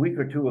a week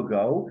or two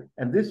ago,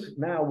 and this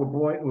now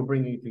we're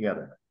bringing it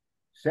together.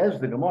 Says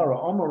the Gemara,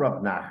 Omer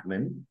Rav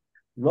Nachman,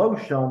 lo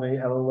shomei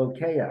el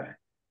lokeach.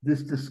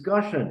 This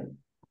discussion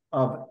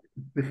of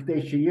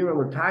b'chtei she'ira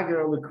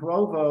l'tagir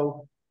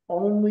l'krovo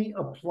only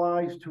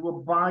applies to a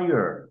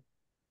buyer.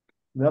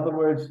 In other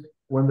words,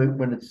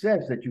 when it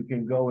says that you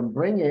can go and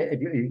bring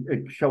it,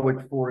 show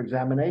it for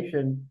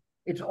examination,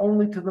 it's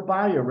only to the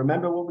buyer.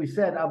 Remember what we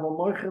said, a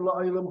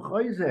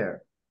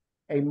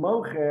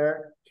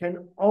mocher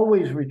can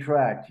always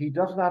retract. He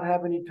does not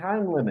have any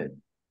time limit.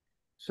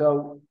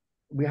 So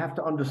we have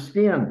to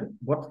understand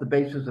what's the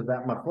basis of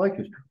that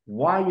machlokes.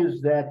 Why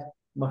is that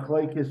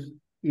machlokes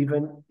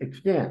even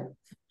extant?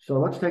 So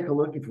let's take a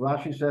look. If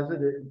Rashi says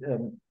it,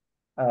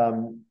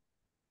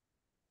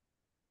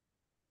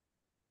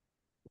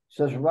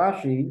 says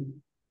Rashi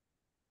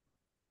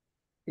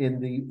in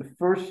the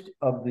first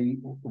of the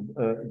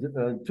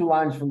 2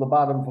 lines from the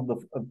bottom of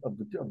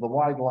the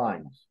wide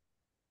lines.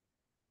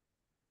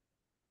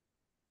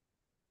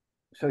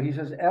 So he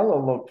says,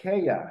 Elo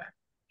lokeach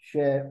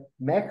she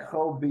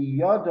mekho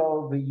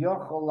biyodo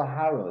v'yochol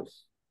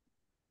laharos.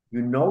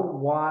 You know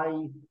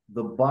why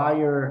the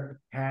buyer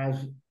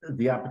has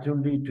the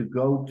opportunity to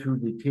go to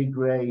the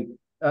Tigray,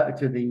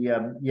 to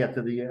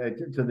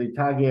the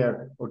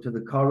Tager or to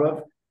the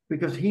Korav,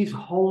 because he's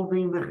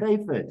holding the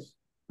chayfetz.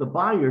 The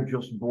buyer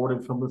just bought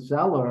it from the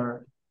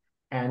seller,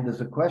 and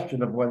there's a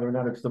question of whether or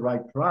not it's the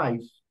right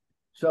price.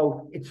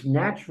 So it's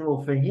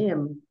natural for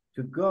him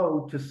to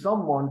go to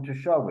someone to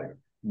show it.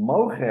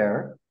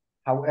 Mocher,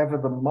 however,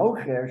 the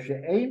mocher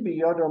she'ein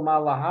biyodo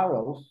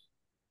malaharos,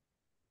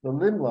 the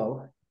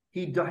limlo,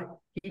 he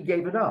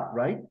gave it up,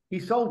 right? He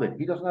sold it.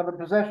 He doesn't have a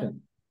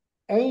possession.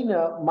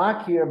 Eina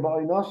makir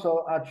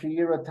ba'inoso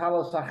achiyira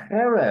talos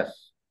acheres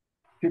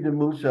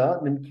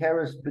kidemusa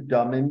nimkeres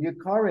bedamim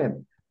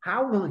yikarim.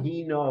 How will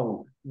he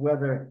know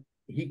whether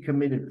he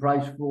committed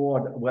price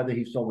fraud, whether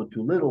he sold it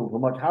too little, too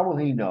much? How will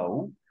he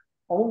know?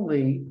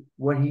 Only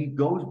when he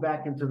goes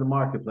back into the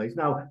marketplace.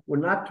 Now, we're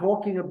not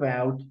talking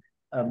about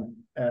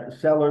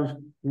sellers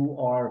who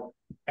are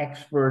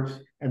experts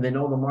and they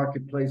know the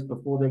marketplace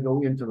before they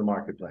go into the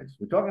marketplace.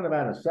 We're talking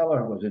about a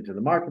seller who goes into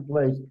the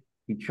marketplace.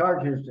 He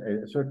charges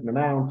a certain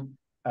amount,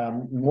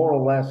 more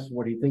or less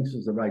what he thinks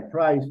is the right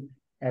price,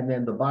 and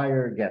then the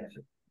buyer gets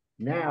it.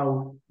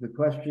 Now, the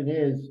question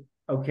is,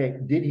 okay,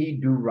 did he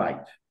do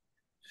right?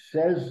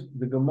 Says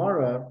the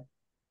Gemara,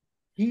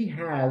 he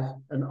has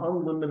an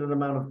unlimited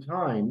amount of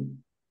time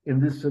in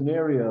this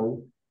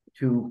scenario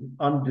to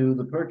undo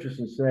the purchase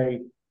and say,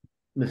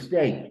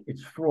 mistake,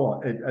 it's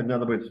fraud. In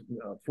other words,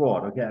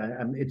 fraud. Okay,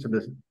 it's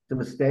a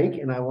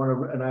mistake, and I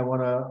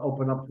want to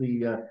open up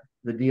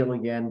the deal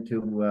again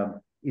to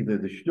either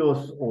the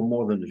shtus or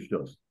more than the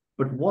shtus.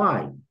 But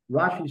why?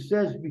 Rashi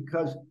says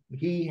because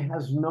he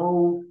has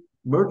no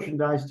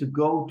merchandise to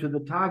go to the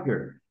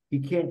tager. He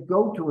can't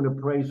go to an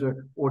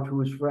appraiser or to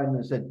his friend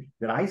and said,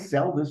 did I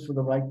sell this for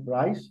the right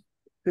price?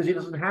 Because he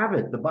doesn't have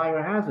it. The buyer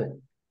has it.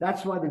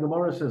 That's why the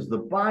Gemara says the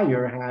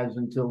buyer has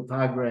until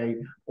Tagre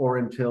or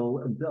until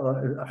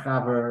a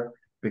Chaver,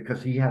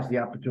 because he has the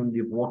opportunity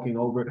of walking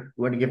over.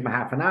 We're going to give him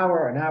half an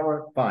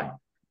hour, fine.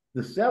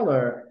 The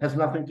seller has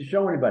nothing to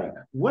show anybody.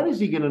 When is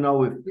he going to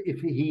know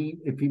if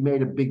he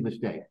made a big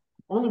mistake?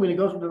 Only when he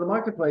goes into the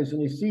marketplace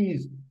and he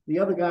sees the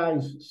other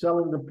guys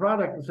selling the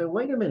product and say,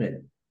 wait a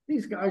minute,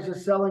 these guys are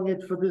selling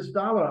it for this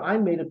dollar. I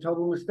made a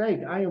total mistake.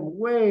 I am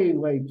way,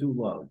 way too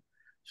low.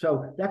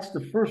 So that's the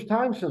first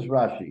time, says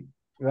Rashi,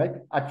 right?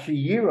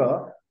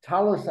 Achiyira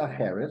talos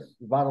acheres,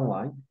 bottom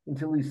line,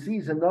 until he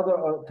sees another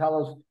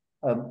talos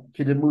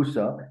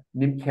kidemusa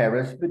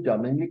nimkeres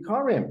bedamim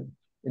yikarim,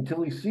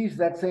 until he sees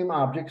that same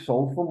object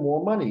sold for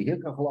more money. Says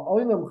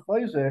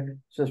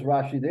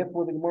Rashi.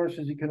 Therefore, the Gemara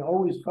says he can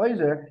always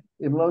chayzer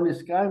im lo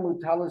niskaymu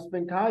talos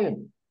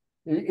bentayim.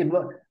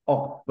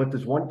 Oh, but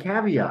there's one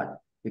caveat.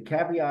 The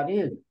caveat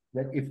is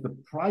that if the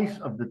price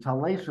of the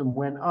talesim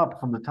went up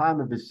from the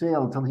time of his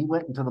sale until he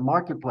went into the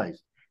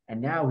marketplace,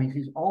 and now he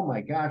sees, oh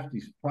my gosh,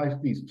 these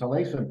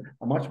talesim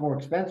are much more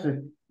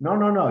expensive.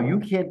 No, you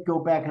can't go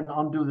back and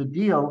undo the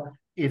deal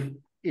if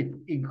it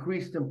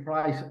increased in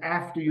price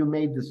after you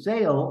made the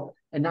sale,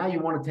 and now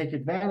you want to take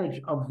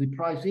advantage of the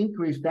price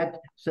increase. That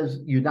says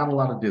you're not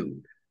allowed to do.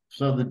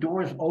 So the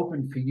door is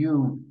open for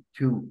you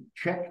to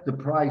check the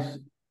price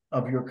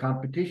of your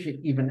competition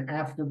even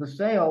after the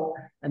sale,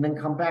 and then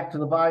come back to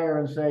the buyer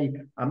and say,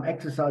 I'm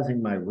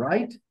exercising my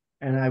right,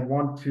 and I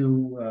want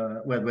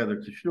to, whether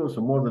it's a shtus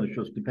or more than a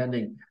shtus,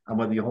 depending on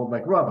whether you hold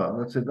like Rava.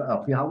 Let's say,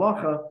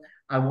 halacha,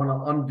 I want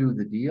to undo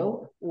the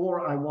deal,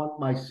 or I want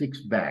my six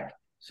back.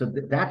 So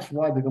that's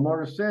why the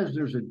Gemara says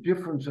there's a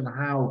difference in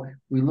how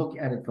we look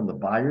at it from the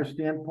buyer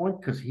standpoint,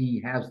 because he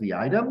has the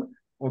item,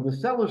 or the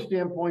seller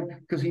standpoint,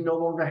 because he no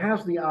longer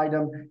has the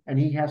item and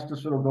he has to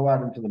sort of go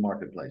out into the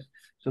marketplace.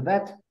 So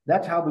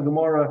that's how the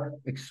Gemara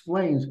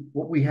explains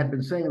what we had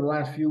been saying in the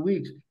last few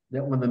weeks,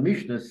 that when the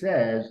Mishnah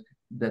says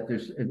that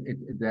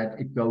that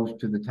it goes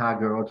to the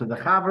Tager or to the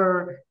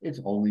Chaver, it's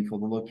only for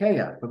the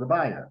Lokeya, for the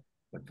buyer.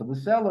 But for the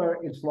seller,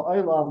 it's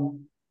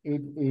La'olam,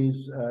 it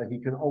is, he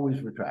can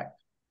always retract.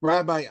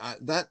 Rabbi,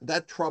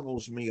 that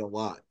troubles me a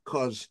lot,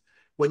 because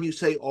when you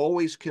say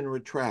always can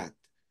retract,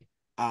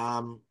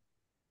 a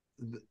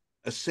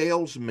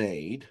sale's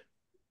made.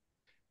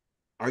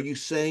 Are you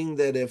saying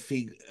that if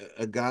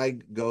a guy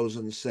goes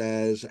and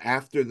says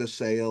after the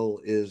sale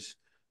is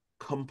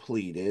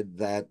completed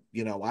that,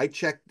 I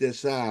checked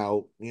this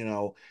out,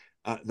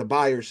 the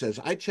buyer says,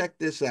 I checked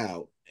this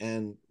out,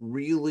 and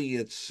really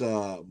it's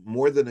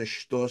more than a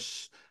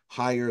shtus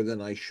higher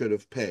than I should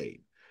have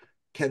paid.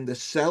 Can the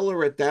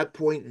seller at that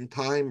point in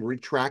time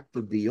retract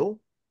the deal?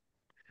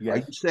 Yes. Are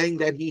you saying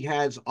that he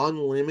has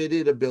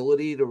unlimited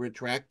ability to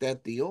retract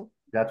that deal?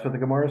 That's what the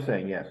Gemara is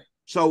saying, yes.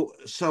 So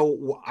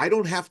I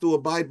don't have to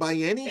abide by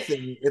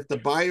anything. If the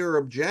buyer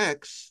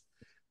objects,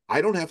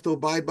 I don't have to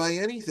abide by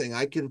anything.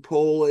 I can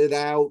pull it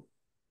out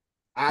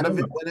of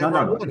it whenever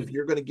I want. If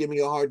you're going to give me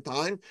a hard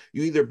time,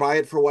 you either buy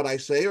it for what I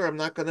say, or I'm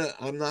not going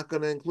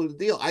to include the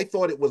deal. I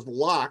thought it was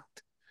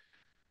locked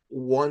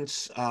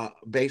once,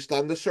 based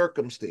on the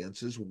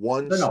circumstances.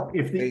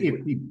 If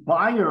the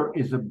buyer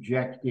is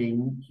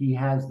objecting, he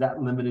has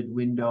that limited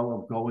window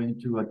of going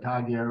to a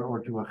tager or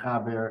to a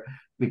chaver,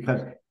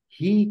 because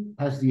he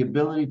has the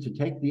ability to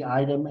take the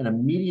item and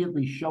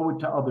immediately show it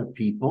to other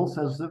people,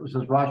 says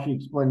Rashi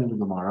explained in the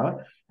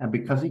Gemara. And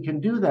because he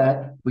can do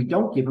that, we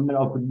don't give him an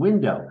open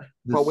window.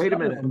 But wait a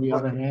minute. On the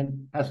other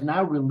hand, has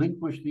now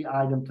relinquished the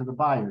item to the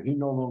buyer. He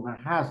no longer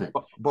has it.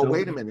 But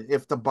wait a minute.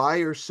 If the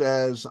buyer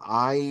says,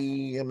 I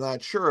am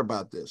not sure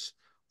about this,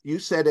 you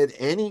said at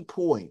any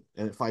point,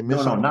 and if I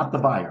miss... No, not the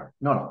buyer.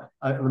 No.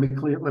 Let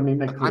me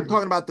make clear. I'm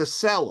talking about the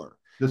seller.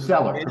 The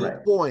seller, at correct.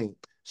 Any point.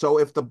 So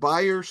if the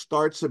buyer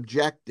starts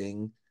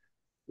objecting,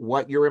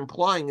 what you're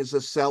implying is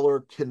the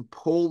seller can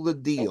pull the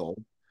deal,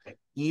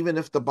 even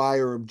if the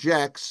buyer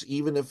objects,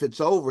 even if it's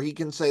over, he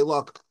can say,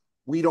 look,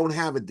 we don't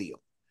have a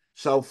deal,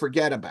 so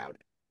forget about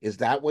it. Is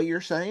that what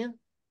you're saying?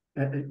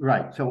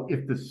 Right. So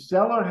if the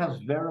seller has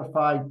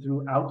verified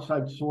through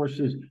outside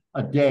sources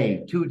a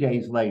day, 2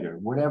 days later,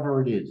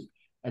 whatever it is,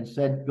 and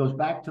said, goes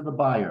back to the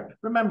buyer.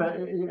 Remember,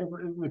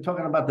 we're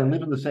talking about they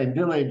live in the same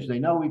village, they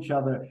know each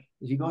other.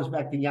 As he goes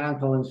back to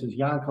Yankel and says,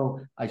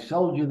 Yankel, I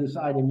sold you this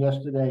item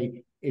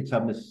yesterday. It's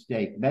a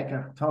mistake.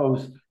 Mekach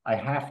tos, I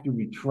have to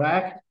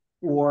retract,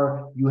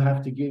 or you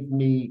have to give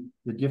me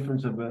the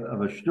difference of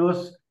a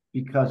shtus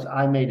because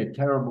I made a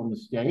terrible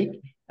mistake.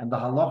 And the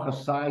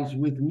halacha sides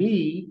with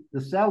me,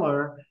 the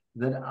seller,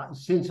 that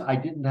since I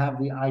didn't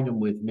have the item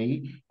with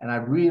me, and I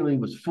really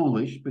was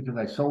foolish because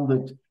I sold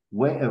it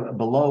way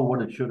below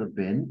what it should have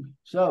been,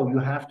 so you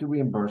have to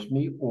reimburse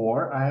me,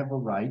 or I have a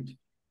right.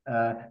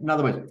 In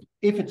other words,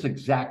 if it's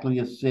exactly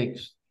a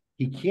sixth,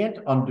 he can't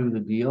undo the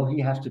deal. He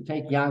has to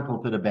take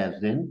Yankel to the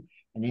Bezdin,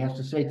 and he has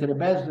to say to the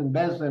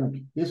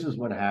Bezdin, this is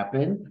what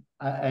happened.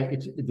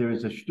 There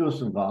is a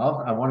shtus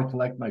involved. I want to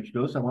collect my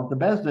shtus. I want the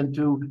Bezdin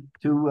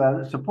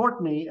to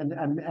support me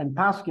and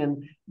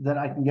paskin that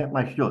I can get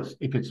my shtus.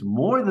 If it's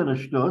more than a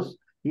shtus,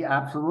 he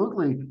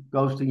absolutely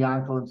goes to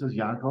Yankel and says,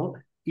 Yankel,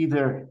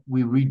 either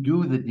we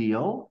redo the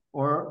deal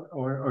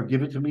or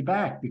give it to me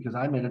back because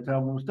I made a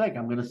terrible mistake.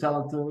 I'm going to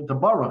sell it to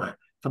Baruch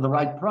for the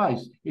right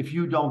price if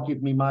you don't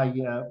give me my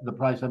the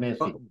price I'm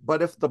asking.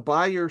 But if the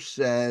buyer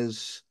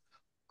says,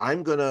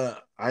 I'm gonna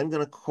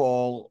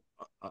call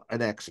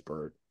an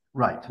expert.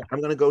 Right. I'm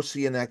going to go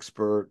see an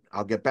expert.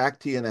 I'll get back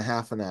to you in a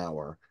half an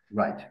hour.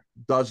 Right.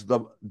 Does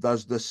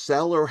the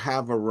seller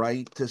have a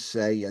right to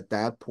say at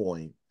that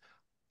point,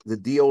 the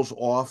deal's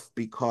off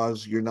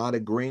because you're not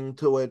agreeing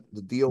to it?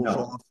 The deal's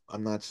off.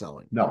 I'm not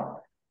selling. No,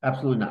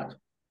 absolutely not.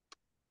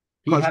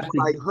 Because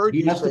I heard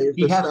you say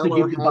the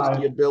seller has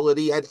the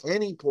ability at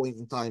any point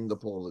in time to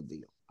pull the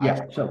deal.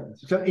 Yeah. So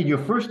in your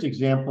first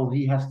example,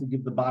 he has to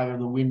give the buyer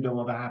the window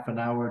of a half an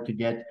hour to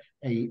get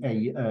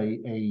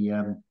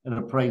an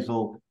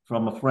appraisal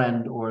from a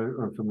friend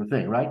or from a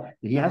thing, right?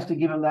 He has to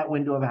give him that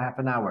window of a half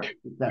an hour.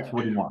 That's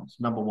what he wants.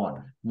 Number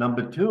one.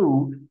 Number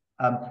two,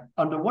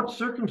 under what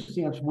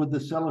circumstance would the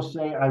seller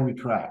say, I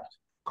retract?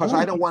 Because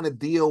I don't want to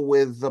deal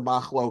with the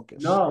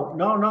machlokas. No.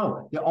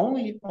 The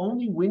only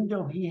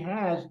window he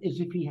has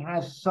is if he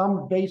has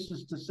some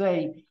basis to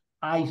say,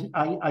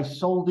 I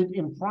sold it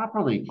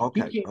improperly.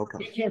 Okay. He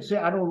can't say,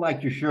 I don't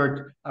like your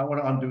shirt, I want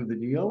to undo the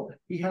deal.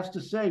 He has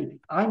to say,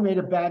 I made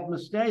a bad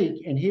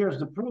mistake, and here's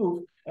the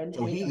proof. And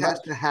so he has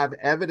to have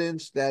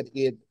evidence that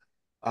it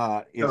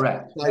is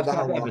correct.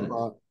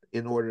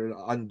 In order to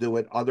undo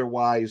it.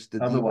 Otherwise,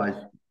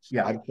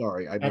 yeah. I'm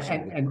sorry. And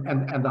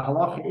the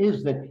halacha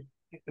is that,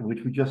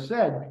 which we just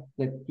said,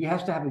 that he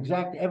has to have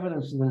exact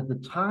evidence that at the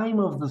time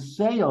of the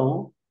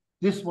sale,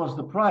 this was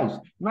the price.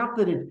 Not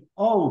that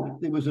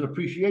there was an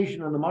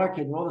appreciation on the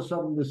market and all of a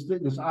sudden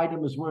this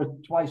item is worth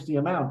twice the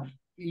amount.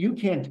 You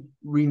can't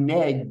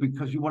renege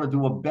because you want to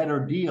do a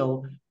better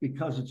deal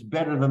because it's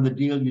better than the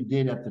deal you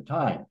did at the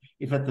time.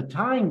 If at the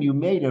time you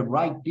made a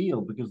right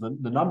deal because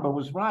the number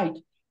was right,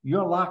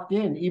 you're locked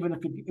in, even if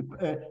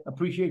it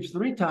appreciates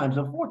 3 times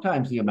or 4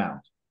 times the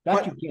amount.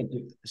 That you can't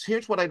do.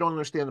 Here's what I don't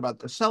understand about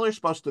the seller's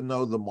supposed to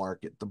know the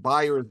market. The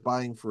buyer is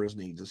buying for his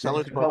needs. The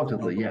seller's supposed to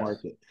know the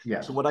market.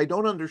 Yes. So what I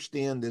don't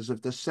understand is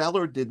if the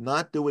seller did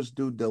not do his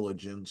due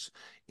diligence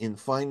in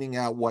finding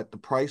out what the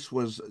price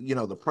was,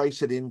 the price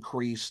had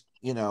increased,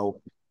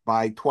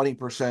 by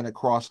 20%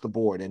 across the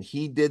board, and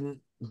he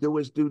didn't do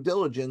his due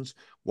diligence,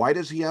 why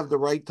does he have the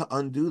right to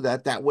undo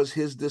that? That was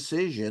his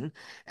decision.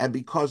 And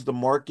because the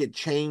market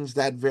changed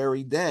that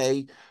very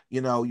day,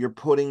 you're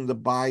putting the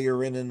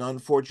buyer in an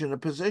unfortunate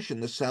position.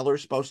 The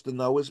seller's supposed to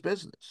know his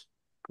business.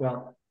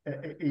 Well,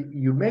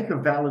 you make a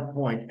valid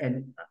point,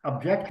 and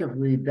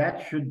objectively,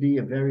 that should be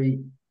a very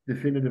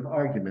definitive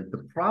argument.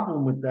 The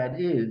problem with that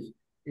is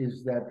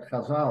that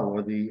Chazal,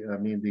 or the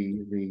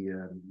Amoraim,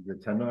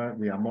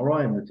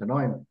 the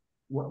Tanoim,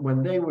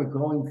 when they were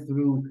going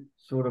through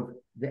sort of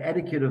the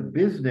etiquette of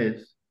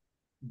business,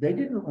 they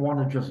didn't want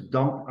to just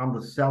dump on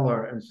the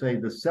seller and say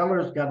the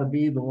seller's got to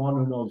be the one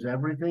who knows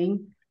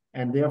everything,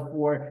 and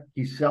therefore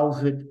he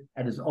sells it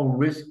at his own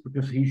risk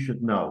because he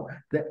should know.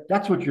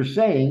 That's what you're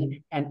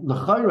saying, and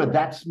l'chayra,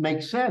 that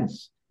makes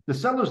sense. The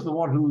seller's the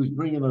one who is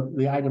bringing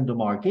the item to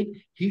market.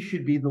 He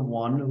should be the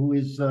one who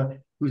is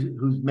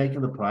who's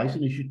making the price,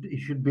 and he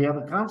should bear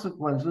the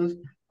consequences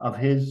of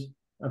his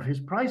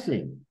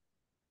pricing.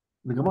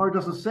 The Gemara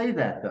doesn't say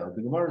that, though.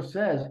 The Gemara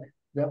says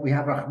that we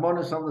have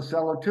Rahmanas on the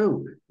seller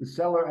too. The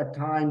seller at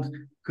times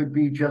could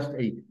be just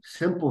a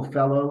simple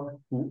fellow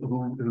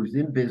who's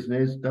in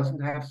business,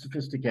 doesn't have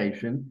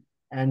sophistication,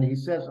 and he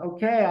says,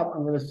 okay,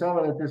 I'm going to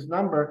sell it at this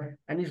number,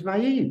 and he's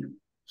naive.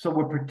 So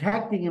we're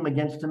protecting him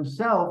against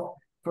himself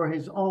for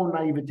his own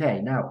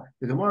naivete. Now,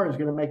 the Gemara is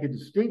going to make a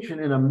distinction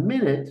in a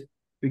minute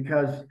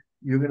because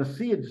you're going to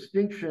see a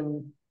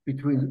distinction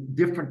between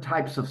different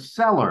types of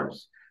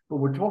sellers. But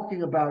we're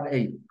talking about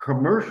a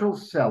commercial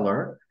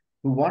seller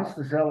who wants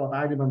to sell an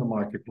item in the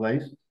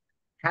marketplace,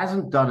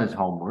 hasn't done his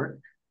homework,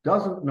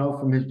 doesn't know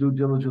from his due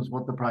diligence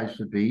what the price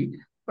should be,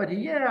 but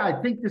I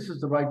think this is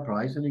the right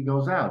price, and he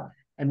goes out.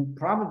 And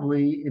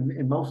probably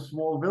in most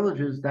small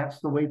villages, that's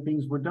the way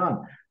things were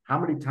done. How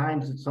many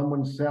times did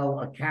someone sell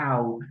a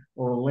cow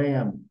or a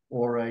lamb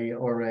or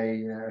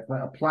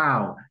a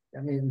plow?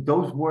 I mean,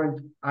 those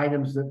weren't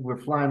items that were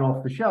flying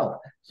off the shelf.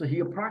 So he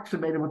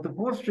approximated what the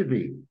cost should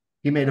be.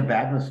 He made a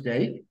bad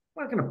mistake.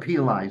 We're not going to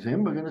penalize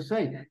him. We're going to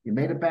say, you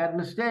made a bad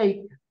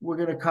mistake. We're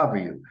going to cover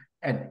you.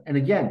 And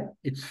again,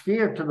 it's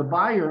fair to the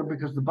buyer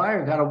because the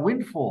buyer got a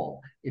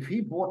windfall. If he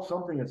bought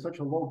something at such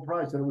a low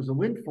price that it was a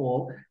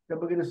windfall, then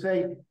we're going to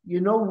say,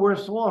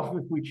 worse off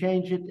if we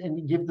change it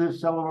and give the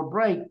seller a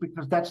break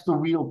because that's the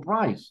real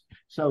price.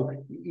 So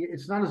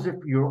it's not as if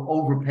you're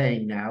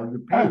overpaying now. You're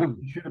paying what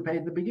you should have paid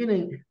at the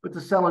beginning, but the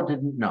seller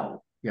didn't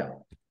know. Yeah.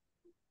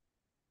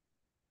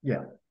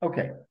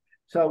 Okay.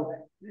 So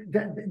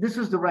this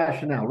is the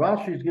rationale.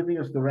 Rashi is giving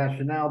us the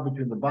rationale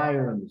between the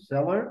buyer and the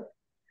seller,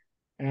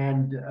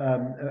 and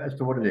as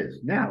to what it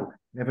is. Now,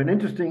 we have an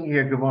interesting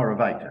here Gemara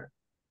weiter.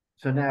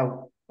 So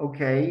now,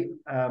 okay,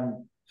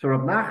 so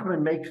Rav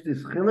Nachman makes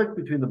this chiluk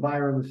between the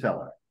buyer and the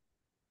seller.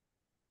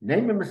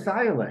 Name a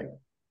Messiah.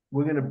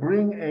 We're going to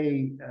bring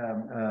a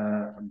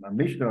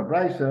Mishnah or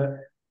Brisa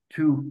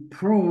to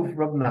prove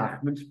Rav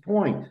Nachman's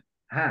point.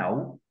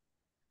 How?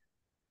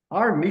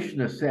 Our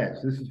Mishnah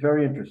says, this is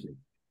very interesting.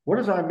 What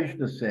does our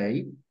Mishnah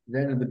say?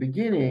 That in the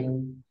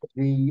beginning,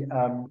 the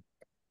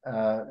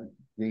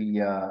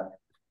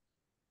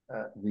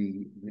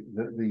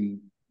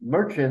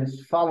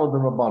merchants followed the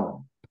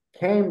Rabbanim.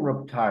 Came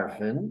Reb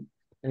Tarfon,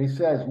 and he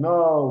says,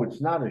 no,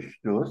 it's not a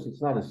shtus,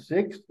 it's not a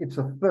sixth, it's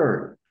a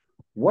third.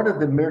 What did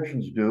the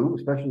merchants do,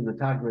 especially the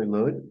Tagrei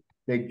Lud?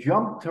 They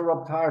jumped to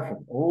Reb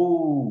Tarfon.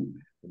 Oh,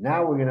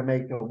 now we're going to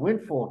make a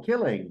windfall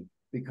killing,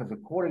 because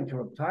according to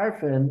Reb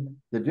Tarfon,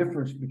 the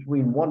difference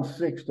between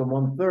 1/6 and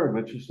 1/3,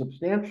 which is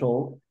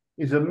substantial,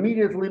 is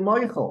immediately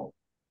moichel,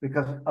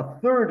 because a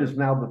third is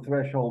now the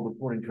threshold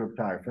according to Reb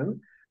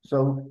Tarfon.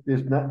 So there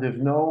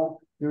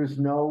is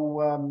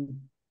no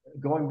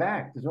going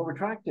back. There's no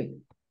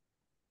retracting.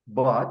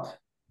 But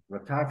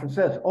Reb Tarfon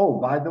says, oh,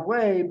 by the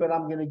way, but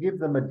I'm going to give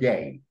them a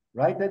day,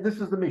 right? This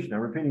is the Mishnah,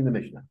 I'm repeating the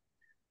Mishnah.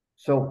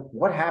 So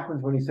what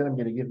happens when he said I'm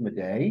going to give them a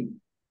day?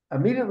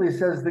 Immediately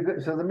says the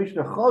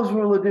Mishnah,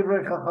 Chazru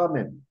l'divrei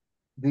chachamim.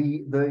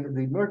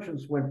 The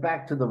merchants went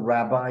back to the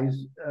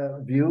rabbis'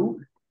 view,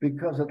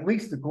 because at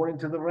least according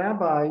to the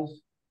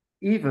rabbis,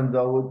 even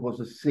though it was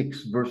a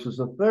sixth versus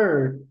a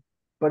third,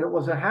 but it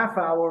was a half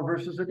hour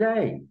versus a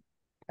day.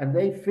 And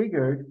they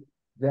figured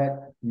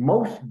that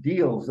most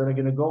deals that are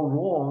going to go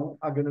wrong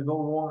are going to go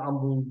wrong on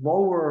the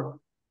lower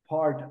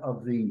part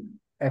of the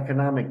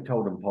economic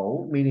totem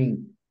pole,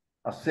 meaning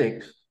a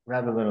sixth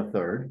rather than a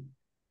third.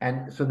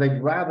 And so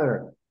they'd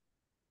rather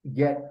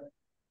get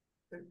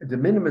a de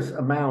minimis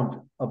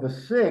amount of a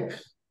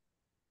sixth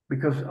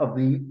because of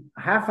the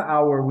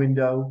half-hour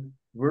window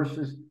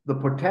versus the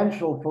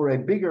potential for a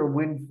bigger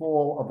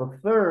windfall of a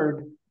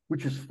third,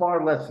 which is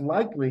far less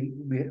likely,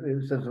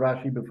 says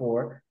Rashi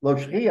before, lo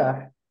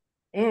shchiach,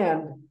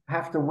 and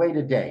have to wait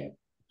a day.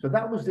 So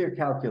that was their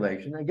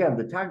calculation. Again,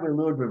 the Tagrei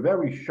Lud were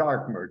very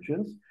sharp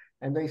merchants,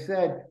 and they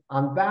said,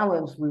 on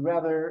balance, we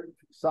rather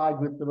side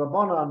with the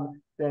Rabbanan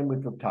than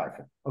with Reb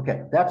Tarfon.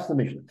 Okay, that's the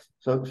Mishnah.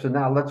 So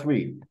now let's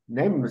read.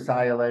 Name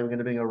Messiah, we're going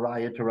to bring a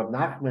raya to Rav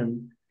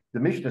Nachman. The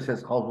Mishnah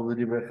says,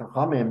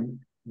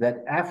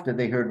 that after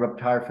they heard Reb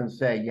Tarfon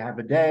say, you have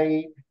a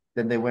day,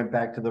 then they went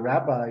back to the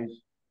rabbis.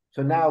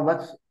 So now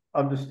let's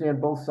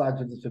understand both sides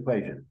of this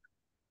equation.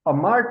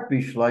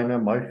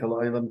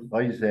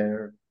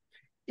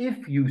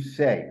 If you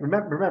say,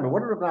 remember, what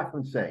did Reb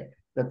Nachman say?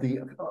 That the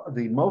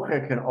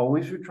mocher can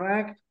always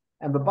retract,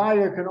 and the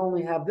buyer can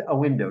only have a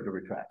window to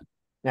retract.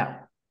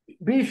 Now,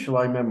 if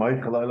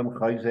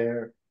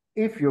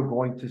you're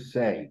going to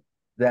say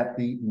that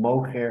the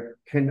mocher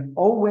can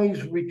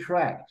always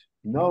retract,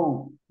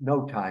 no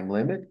time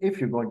limit, if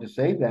you're going to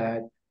say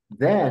that,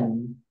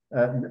 then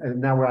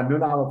now we're on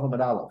Nun Aleph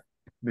Amud Aleph.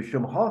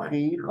 Mishum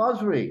Hachi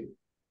Chazri.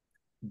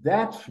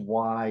 That's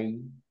why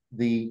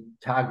the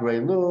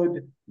Tagrei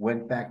Lud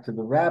went back to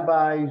the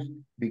rabbis,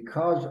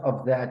 because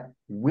of that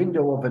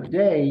window of a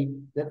day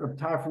that Reb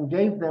Tarfon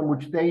gave them,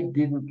 which they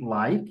didn't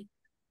like,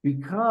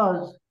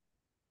 because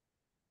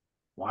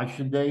why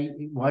should he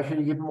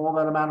give them all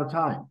that amount of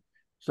time?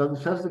 So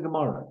says the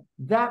Gemara,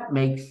 that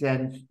makes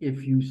sense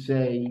if you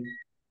say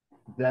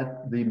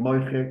that the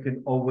mocher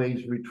can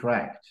always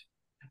retract,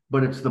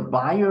 but it's the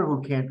buyer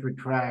who can't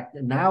retract,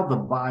 and now the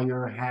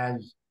buyer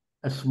has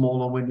a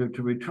smaller window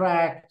to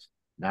retract.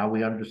 Now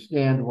we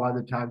understand why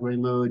the Tagrei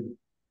Lud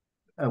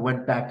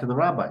went back to the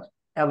rabbis.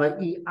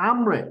 Elai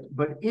amrit,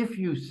 but if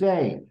you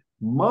say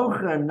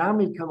mocher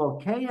nami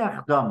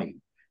kalokeach dami,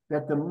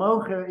 that the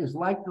mocher is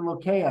like the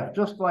lokeach,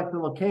 just like the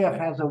lokeach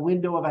has a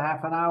window of a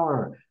half an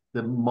hour,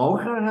 the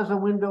mocher has a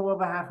window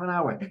of a half an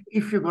hour.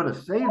 If you're going to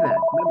say that,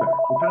 remember,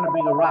 we're trying to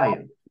bring a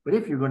riot. But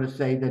if you're going to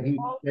say that the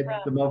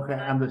mocher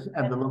and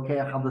the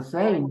lokeach are the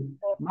same,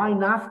 my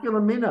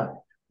nafkila mina.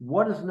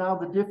 What is now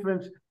the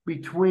difference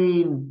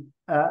between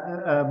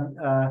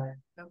to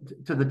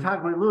the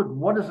Tagrei Lud?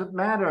 What does it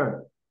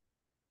matter?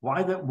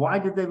 Why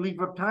did they leave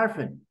Reb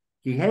Tarfon?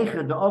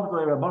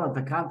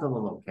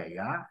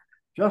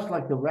 Just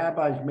like the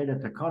rabbis made a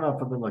takana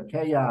for the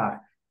Lakeach,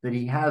 that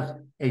he has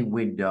a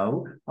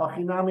window.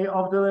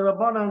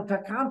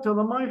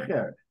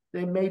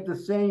 They made the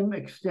same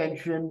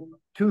extension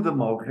to the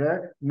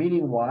mocher,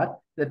 meaning what?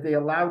 That they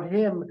allowed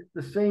him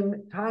the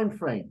same time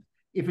frame.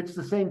 If it's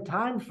the same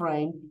time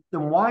frame,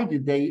 then why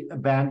did they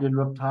abandon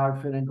Reb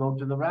Tarfon and go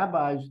to the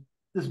rabbis?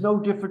 There's no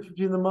difference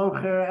between the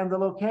mocher and the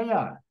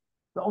Lakeach.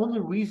 The only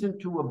reason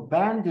to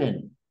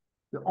abandon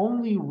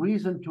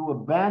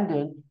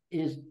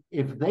is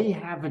if they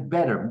have it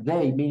better.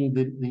 They, meaning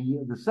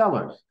the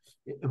sellers,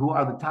 who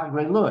are the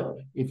Tagrei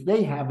Lud, if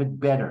they have it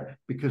better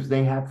because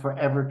they have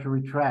forever to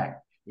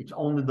retract. It's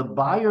only the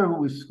buyer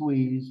who is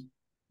squeezed.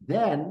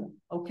 Then,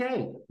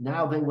 okay,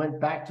 now they went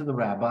back to the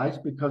rabbis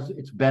because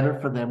it's better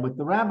for them with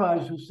the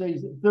rabbis who say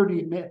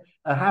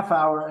a half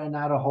hour and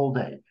not a whole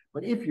day.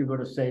 But if you're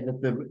going to say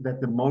that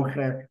the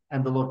mocher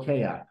and the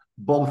lokeach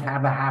both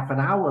have a half an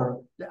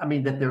hour, I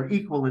mean, that they're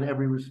equal in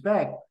every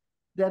respect,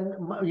 then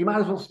you might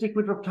as well stick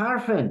with Reb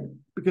Tarfon,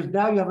 because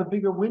now you have a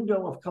bigger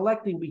window of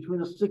collecting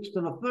between a sixth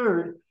and a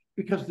third,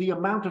 because the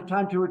amount of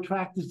time to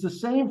retract is the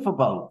same for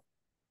both.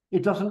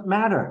 It doesn't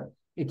matter.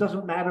 It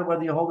doesn't matter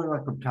whether you're holding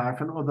like Reb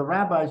Tarfon or the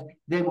rabbis,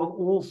 they will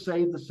all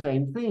say the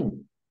same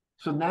thing.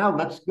 So now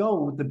let's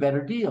go with the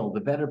better deal. The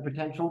better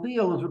potential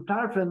deal is Reb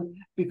Tarfon,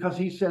 because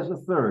he says a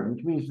third,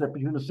 which means that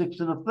between a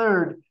sixth and a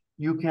third,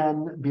 you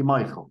can be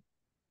Michael.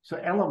 So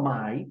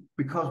Elamai,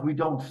 because we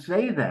don't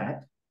say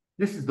that,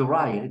 this is the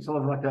raya. It's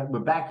sort of like we're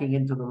backing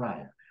into the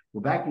raya.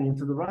 We're backing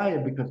into the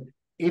raya because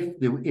if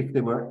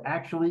they were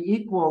actually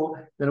equal,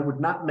 then it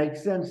would not make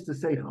sense to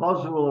say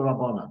chazru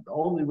l'Rabbanan. The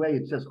only way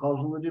it says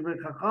chazru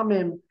l'divrei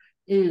chachamim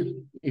is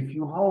if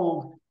you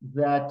hold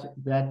that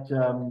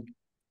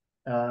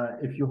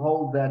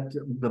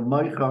the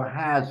moicher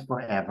has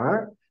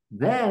forever,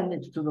 then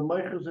it's to the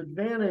moicher's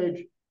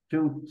advantage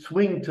to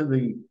swing to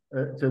the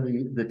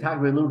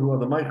Tagrei Lud or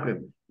the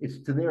moicherim. It's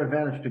to their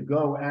advantage to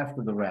go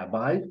after the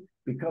rabbis,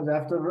 because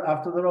after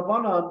the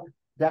Rabbanan,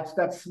 that's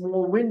that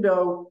small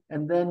window,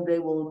 and then they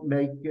will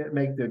make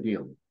their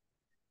deal.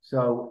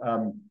 So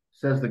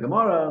says the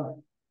Gemara,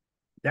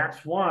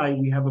 that's why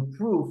we have a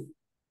proof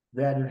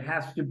that it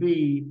has to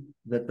be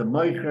that the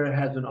moicher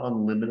has an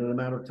unlimited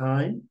amount of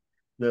time,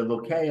 the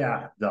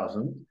lokeach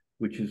doesn't,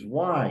 which is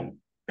why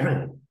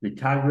the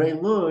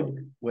Tagrei Lud,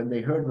 when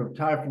they heard Reb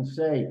Tarfon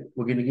say,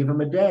 we're going to give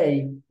him a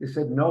day, they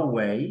said, no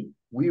way,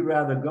 we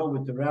rather go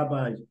with the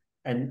rabbis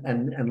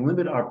and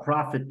limit our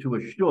profit to a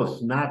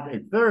shtus, not a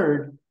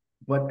third,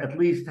 but at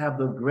least have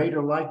the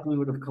greater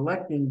likelihood of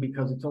collecting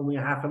because it's only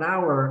a half an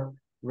hour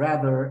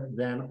rather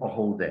than a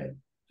whole day.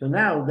 So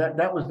now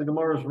that was the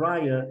Gemara's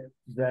raya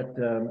that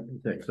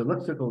so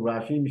let's look at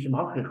Rashi. Mishum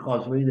Hachi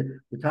Chazri,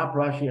 the top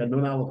Rashi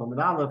Anun Aleph Amid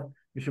Aleph.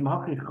 Mishum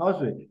Hachi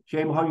Chazri,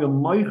 Shem Hayu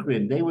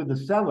Moichrin. They were the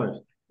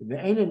sellers.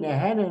 Ve'enin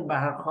nehenen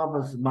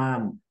b'hachavas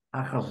man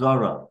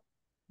hachazara.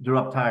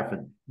 Reb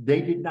Tarfon.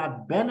 They did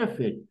not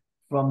benefit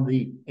from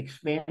the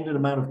expanded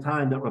amount of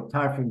time that Reb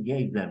Tarfon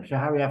gave them.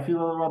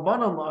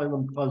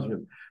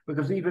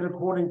 Because even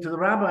according to the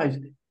rabbis,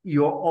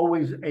 you're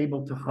always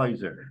able to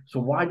chayzer.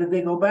 So why did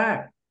they go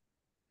back?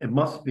 It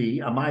must be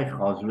Amai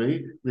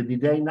Chazri, the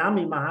Didei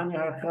Nami Mahani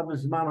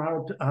Harchavas Man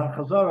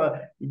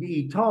Hachazara,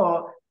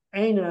 Ito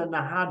Eina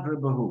Nahadra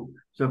Bahu.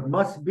 So it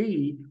must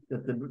be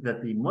that the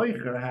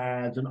moicher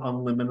has an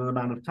unlimited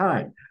amount of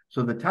time.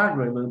 So the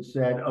Tagrei Lud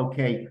said,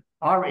 okay,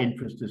 our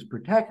interest is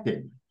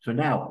protected. So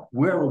now,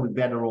 where are we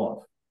better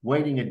off?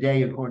 Waiting a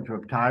day according to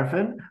Reb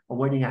Tarfon, or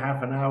waiting a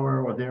half an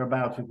hour or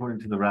thereabouts according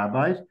to the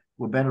rabbis?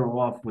 We're better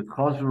off with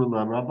Chazru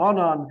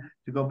Rabbanan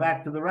to go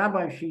back to the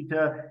rabbi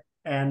shita,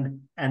 and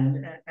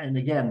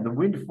again, the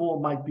windfall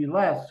might be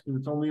less because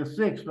it's only a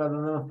sixth rather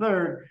than a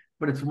third,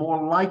 but it's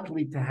more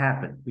likely to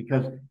happen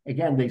because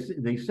again, they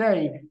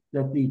say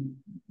that the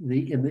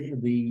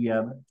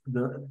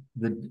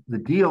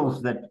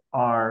deals that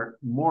are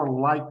more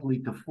likely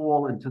to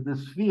fall into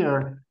this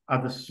sphere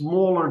are the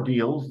smaller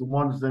deals, the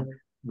ones that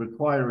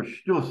require a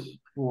shtus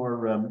for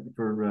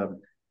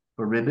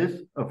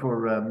ribis,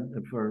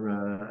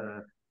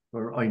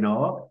 for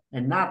oino,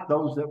 and not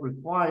those that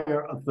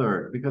require a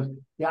third. Because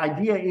the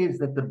idea is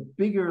that the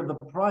bigger the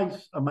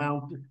price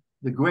amount,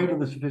 the greater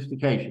the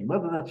sophistication.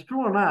 Whether that's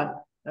true or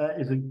not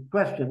is a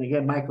question.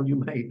 Again, Michael, you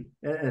may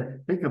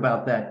think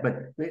about that.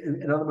 But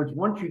in other words,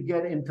 once you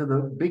get into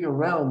the bigger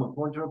realm,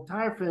 according to Reb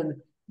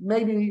Tarfon,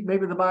 maybe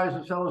the buyers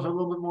and sellers are a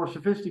little bit more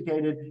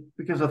sophisticated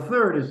because a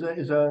third is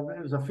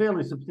a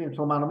fairly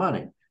substantial amount of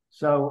money.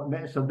 So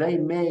they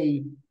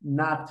may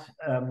not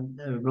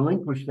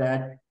relinquish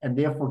that, and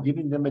therefore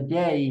giving them a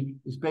day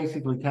is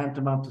basically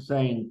tantamount to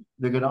saying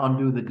they're going to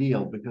undo the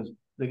deal because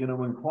they're going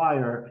to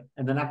inquire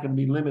and they're not going to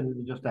be limited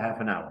to just a half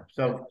an hour.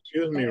 So,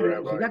 excuse me,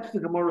 Rabbi. So that's the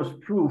Gemara's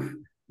proof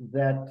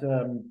that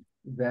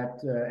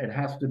it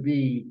has to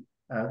be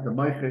the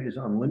moicher is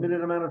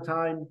unlimited amount of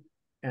time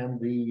and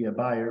the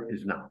buyer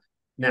is not.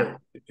 Now,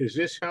 is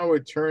this how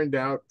it turned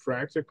out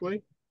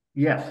practically?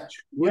 yes,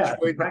 Which yeah,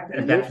 way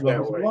and did that's it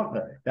live what that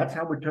way? That's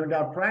how it turned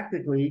out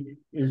practically.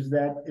 Is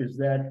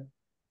that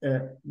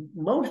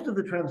most of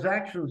the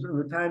transactions at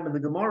the time of the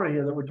Gemara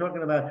here that we're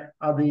talking about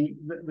are the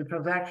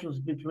transactions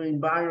between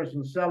buyers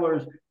and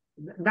sellers,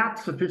 not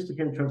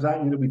sophisticated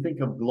transactions that we think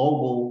of the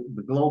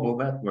global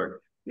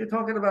network. You're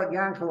talking about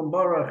Yankel and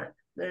Baruch.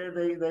 They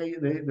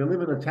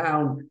live in a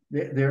town.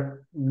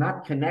 They're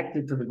not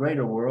connected to the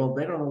greater world.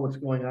 They don't know what's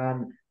going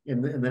on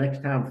in the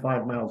next town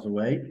 5 miles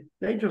away.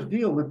 They just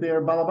deal with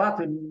their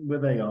balabatim where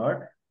they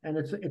are, and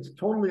it's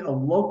totally a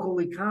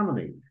local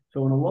economy.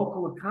 So in a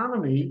local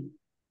economy,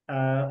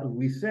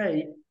 we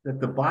say that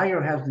the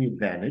buyer has the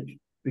advantage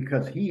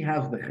because he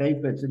has the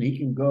chayfetz and he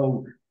can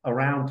go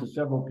around to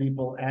several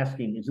people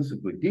asking, "Is this a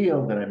good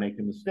deal? Did I make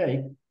a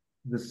mistake?"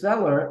 The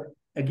seller,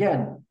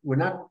 again, we're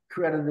not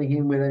crediting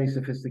him with any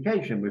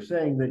sophistication. We're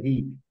saying that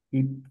he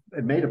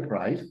made a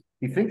price.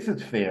 He thinks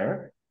it's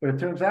fair, but it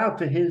turns out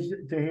to his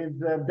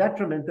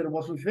detriment that it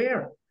wasn't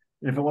fair.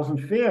 And if it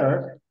wasn't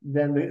fair,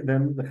 then the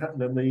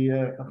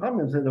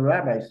Chachamim and the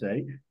rabbis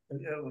say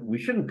we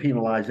shouldn't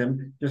penalize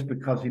him just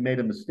because he made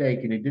a mistake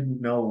and he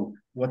didn't know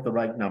what the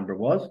right number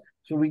was.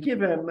 So we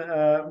give him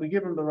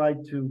the right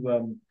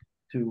to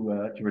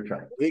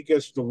retract. He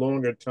gets the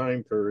longer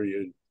time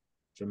period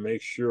to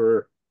make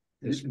sure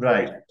his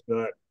price is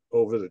not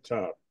over the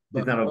top.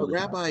 But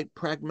Rabbi,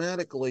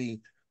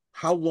 pragmatically,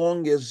 how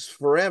long is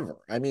forever?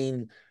 I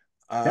mean,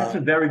 that's a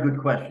very good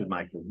question,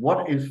 Michael.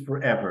 What is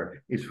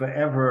forever? Is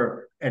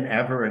forever and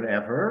ever and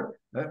ever?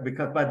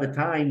 Because by the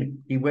time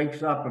he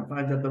wakes up and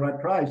finds out the right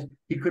price,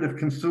 he could have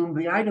consumed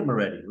the item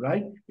already,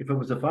 right? If it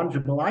was a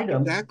fungible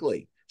item.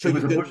 Exactly. So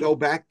you could go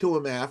back to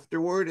him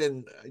afterward,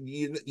 and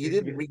you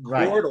didn't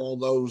record all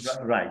those.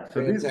 Right.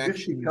 So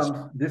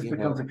this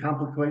becomes a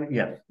complicated.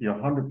 Yes, you're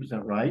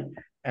 100% right.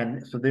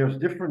 And so there's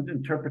different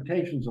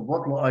interpretations of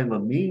what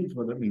la'ila means,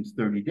 whether it means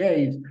 30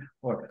 days,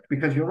 or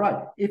because you're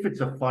right. If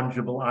it's a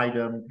fungible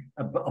item,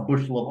 a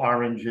bushel of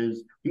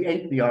oranges, he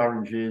ate the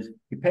oranges,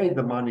 he paid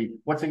the money.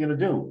 What's he going to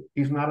do?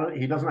 He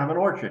doesn't have an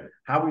orchard.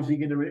 How is he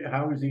going to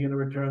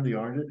return the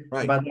oranges?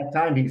 Right. So by that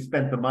time he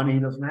spent the money, he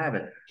doesn't have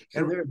it.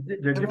 So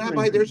and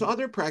Rabbi, there's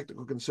other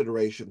practical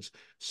considerations.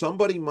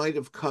 Somebody might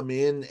have come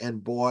in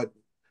and bought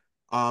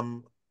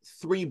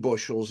 3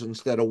 bushels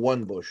instead of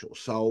 1 bushel.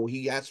 So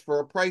he asked for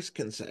a price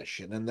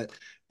concession,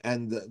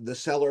 and the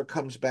seller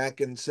comes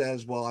back and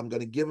says, well, I'm going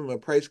to give him a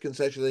price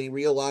concession. And he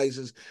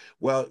realizes,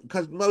 well,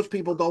 because most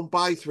people don't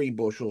buy 3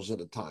 bushels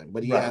at a time,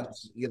 but he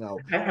has,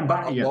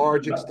 a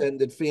large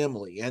extended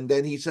family. And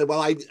then he said,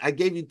 well, I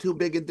gave you too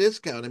big a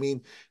discount. I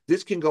mean,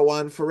 this can go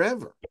on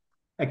forever.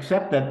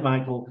 Except that,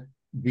 Michael,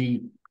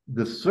 the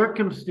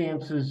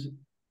circumstances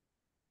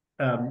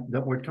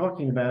that we're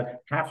talking about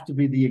have to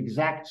be the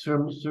exact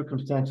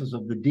circumstances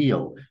of the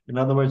deal. In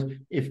other words,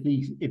 if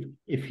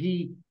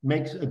he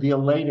makes a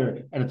deal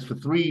later and it's for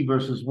 3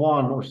 versus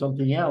 1 or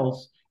something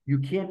else, you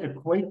can't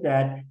equate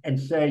that and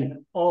say,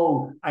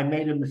 oh, I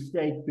made a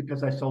mistake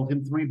because I sold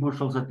him 3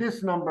 bushels at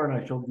this number and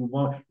I sold you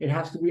 1. It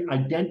has to be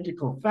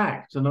identical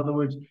facts. In other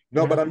words,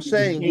 no, but I'm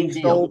saying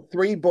he sold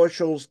 3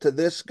 bushels to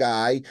this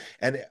guy,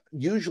 and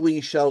usually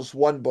he sells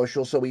 1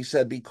 bushel. So he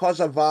said, because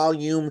of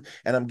volume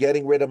and I'm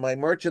getting rid of my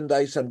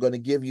merchandise, I'm going to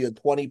give you a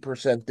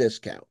 20%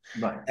 discount.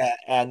 Right.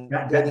 And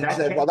then he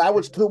said, well, that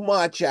was too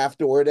much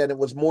afterward, and it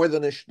was more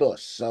than a shtus.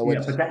 So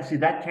yeah, but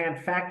that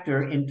can't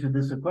factor into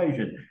this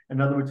equation.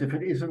 In other words, if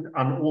it isn't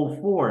on all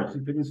fours,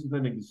 if it isn't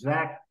an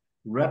exact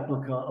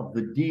replica of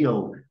the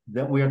deal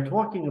that we are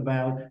talking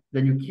about,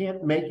 then you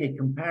can't make a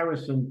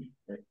comparison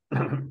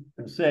and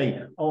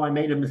say, oh, I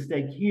made a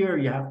mistake here,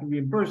 you have to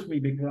reimburse me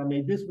because I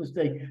made this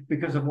mistake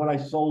because of what I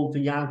sold to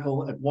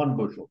Yankel at 1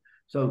 bushel.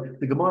 So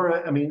the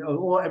Gemara,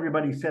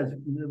 everybody says,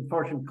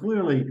 unfortunately,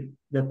 clearly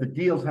that the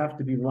deals have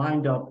to be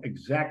lined up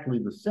exactly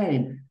the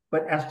same.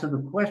 But as to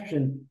the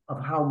question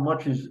of how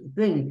much is a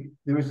thing,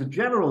 there is a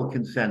general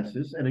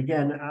consensus. And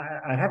again,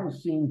 I haven't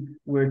seen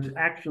where it's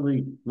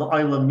actually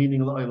la'olam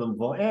meaning la'olam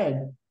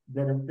vo'ed,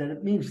 that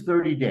it means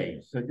 30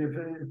 days. So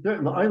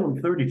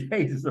la'olam 30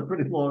 days is a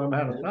pretty long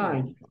amount of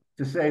time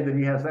to say that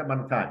he has that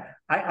amount of time.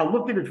 I'll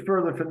look at it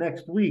further for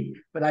next week,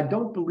 but I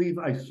don't believe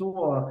I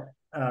saw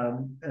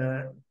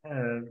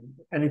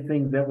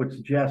anything that would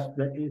suggest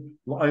that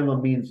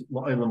la'olam means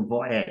la'olam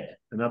vo'ed.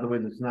 In other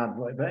words, it's not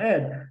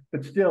vo'ed,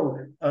 but still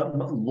a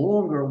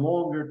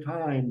longer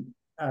time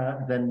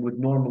than would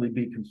normally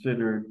be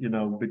considered,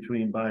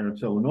 between buyer and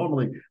seller.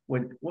 Normally,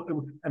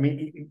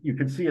 you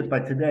can see it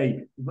by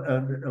today.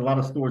 A lot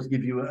of stores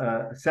give you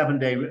a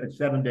 7-day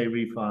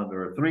refund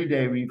or a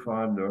 3-day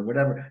refund or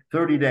whatever,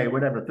 30-day,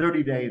 whatever.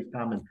 30 days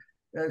common.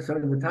 So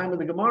in the time of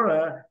the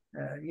Gemara,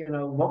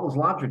 what was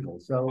logical?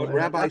 So, but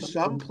Rabbi,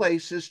 some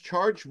places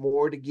charge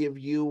more to give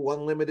you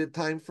unlimited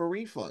time for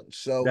refunds.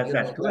 So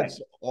that's correct.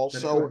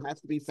 Also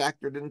has to be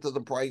factored into the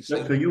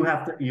pricing. So you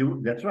have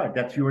to. That's right.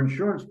 That's your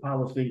insurance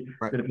policy.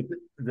 Right.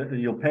 That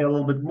you'll pay a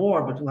little bit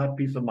more, but you'll have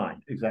peace of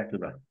mind. Exactly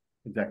right.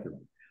 Exactly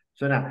right.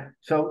 So now,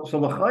 so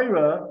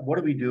l'chayra,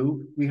 what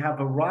do? We have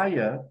a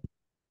raya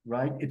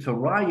right? It's a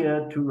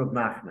raya to Rav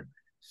Nachman.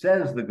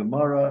 Says the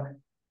Gemara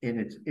in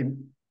its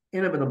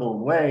inimitable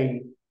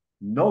way,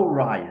 no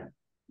raya.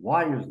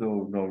 Why is there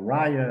no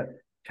raya?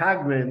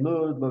 Tagre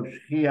lud lo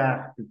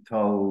shchiach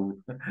tov.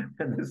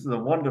 And this is a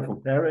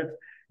wonderful parrot,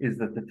 is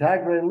that the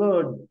Tagre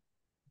lud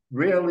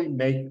rarely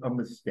make a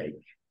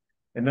mistake.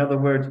 In other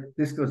words,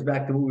 this goes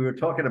back to what we were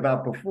talking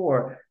about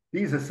before.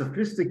 These are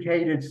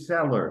sophisticated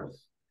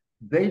sellers.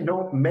 They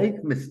don't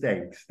make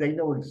mistakes. They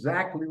know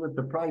exactly what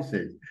the price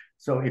is.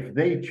 So if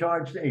they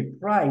charged a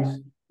price,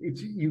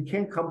 you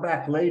can't come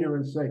back later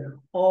and say,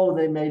 oh,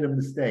 they made a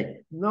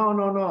mistake.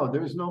 No,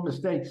 there's no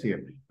mistakes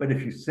here. But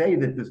if you say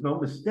that there's no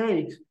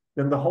mistakes,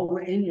 then the whole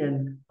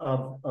inyan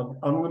of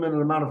unlimited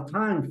amount of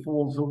time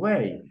falls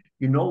away.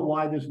 You know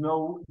why there's an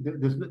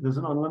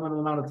unlimited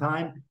amount of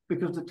time?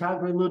 Because the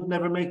Tagre Lud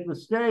never make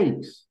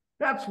mistakes.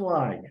 That's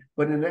why.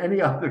 But in any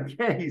other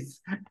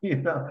case,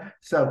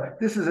 so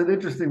this is an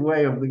interesting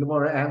way of the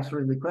Gemara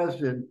answering the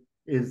question,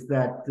 is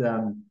that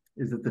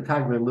the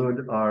Tagre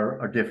Lud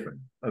are different.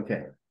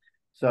 Okay.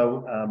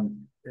 So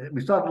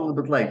we started a little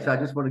bit late, so I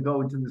just want to go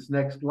into this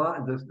next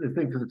line, this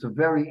thing, because it's a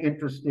very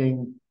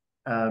interesting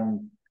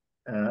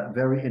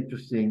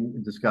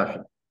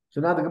discussion.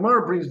 So now the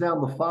Gemara brings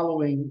down the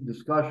following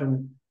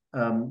discussion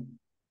to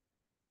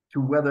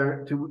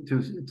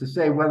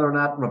say whether or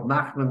not Rav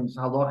Nachman's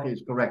halacha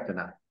is correct or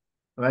not.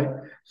 Right?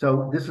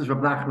 So this is Rav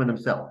Nachman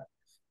himself.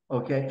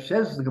 Okay,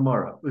 says the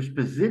Gemara,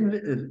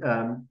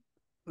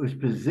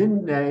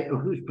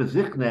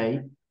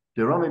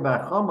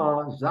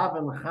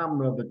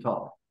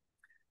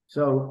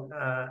 so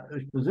I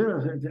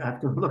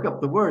have to look up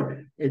the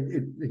word.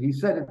 He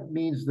said it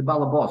means the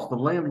balabos, the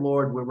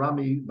landlord where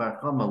Rami Bar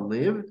Chama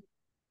lived.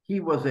 He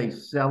was a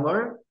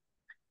seller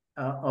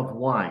of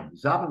wine.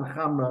 Zavan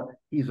Chamra,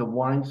 he's a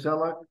wine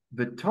seller.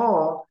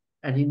 Vitor,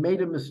 and he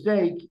made a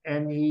mistake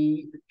and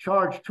he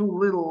charged too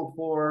little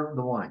for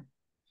the wine.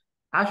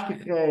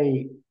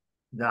 Ashkechei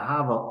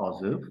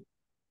Dahava Oziv.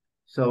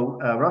 So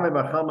Rami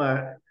Bar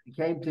Chama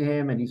came to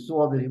him and he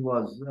saw that he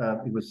was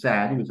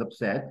sad, he was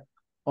upset.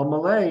 On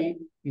Malay,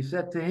 he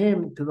said to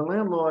him, to the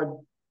landlord,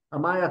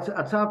 Amay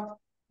Atzav,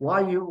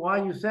 why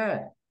are you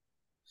sad?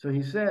 So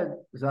he said,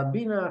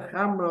 Zabina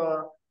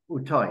Chamra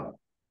Utoy.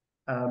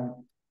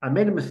 I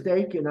made a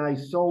mistake and I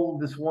sold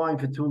this wine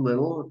for too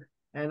little,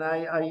 and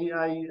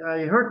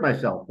I hurt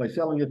myself by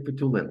selling it for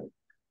too little.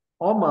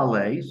 On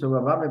Malay, so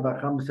Rabbi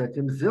Bacham said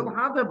to him, Zil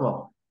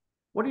Hadabah,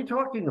 what are you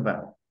talking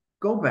about?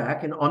 Go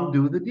back and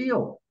undo the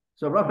deal.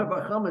 So Rabbi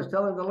Bacham is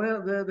telling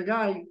the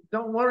guy,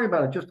 don't worry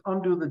about it, just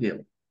undo the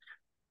deal.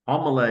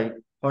 Amalei,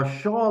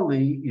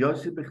 Hashali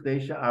Yosef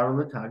Bechdesha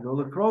Arlatago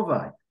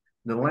Lakrovai.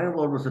 The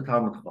landlord was a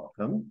Talmud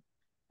Chacham,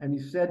 and he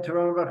said to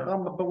Rabbi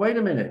Bacham, but wait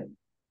a minute,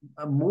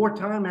 more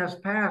time has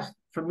passed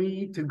for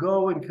me to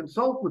go and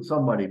consult with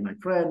somebody, my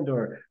friend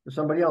or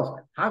somebody else.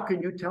 How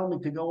can you tell me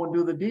to go and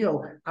do the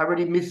deal? I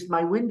already missed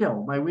my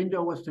window. My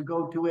window was to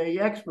go to an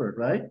expert,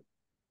 right?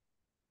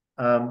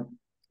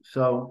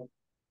 So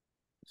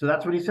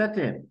that's what he said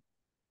to him.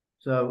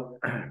 So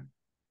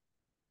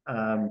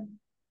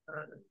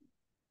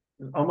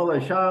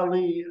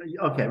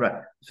okay,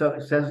 right. So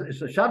it says,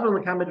 so Shadra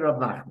Lekamed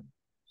Rav Nachman.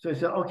 So he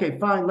said, okay,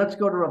 fine, let's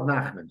go to Rav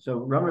Nachman. So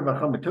Rami Bar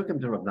Chama took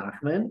him to Rav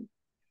Nachman.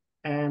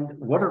 And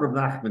what did Rav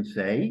Nachman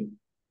say?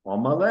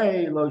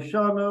 Omalei lo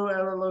shanu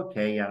ela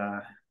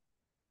lokeach.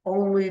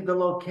 Only the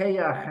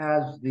lokeach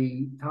has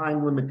the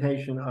time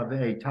limitation of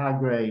a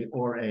tagre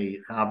or a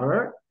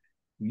chaver.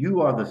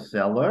 You are the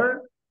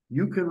seller.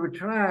 You can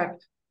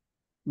retract.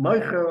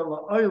 You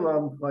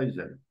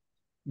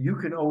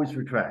can always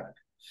retract.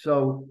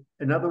 So,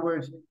 in other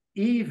words,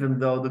 even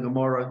though the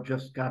Gemara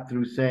just got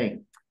through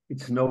saying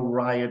it's no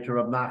raya to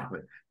Rav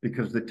Nachman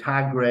because the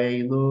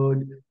tagre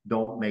lud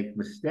don't make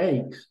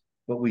mistakes,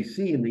 but we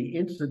see in the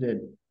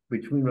incident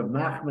between Rav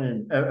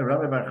Nachman,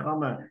 Rabbi Bar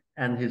Chama,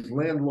 and his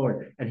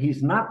landlord, and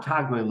he's not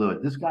tagre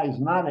lud. This guy is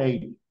not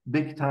a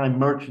big-time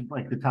merchant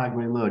like the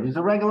tagre lud. He's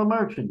a regular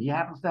merchant. He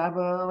happens to have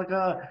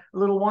a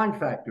little wine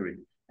factory,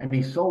 and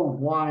he sold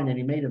wine, and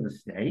he made a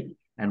mistake.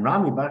 And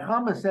Rami Bar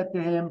Chama said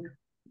to him,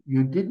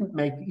 you didn't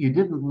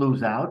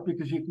lose out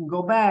because you can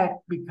go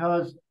back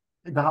because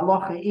the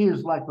halacha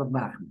is like Rav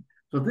Nachman.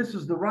 So this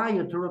is the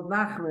raya to Rav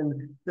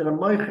Nachman that a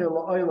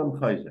moichel oilam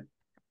chayzer.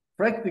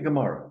 Frek the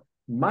Gemara,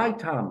 my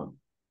Tama.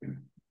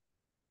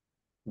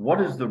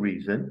 What is the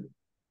reason?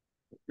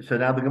 So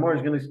now the Gemara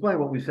is going to explain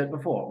what we said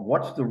before.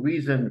 What's the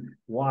reason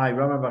why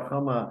Rav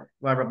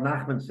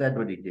Nachman said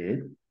what he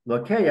did?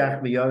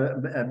 Lokeach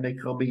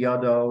mikro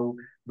biyado.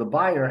 The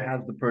buyer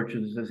has the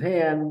purchase in his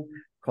hand.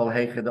 Kol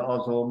heichad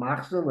ozol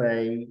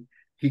machzalei.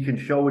 He can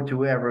show it to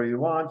whoever he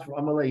wants.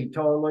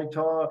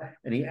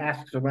 And he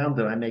asks around,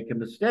 did I make a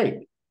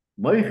mistake?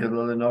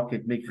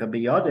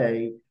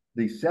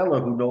 The seller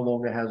who no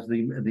longer has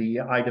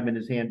the item in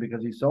his hand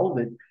because he sold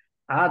it.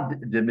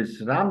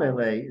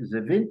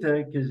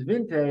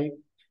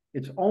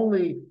 It's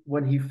only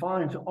when he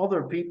finds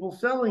other people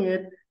selling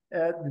it,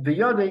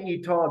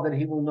 that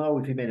he will know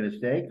if he made a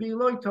mistake,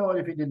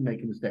 if he didn't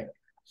make a mistake.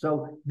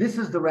 So this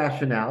is the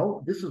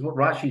rationale. This is what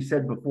Rashi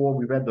said before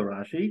we read the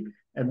Rashi.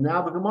 And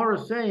now the Gemara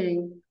is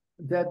saying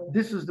that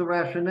this is the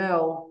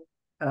rationale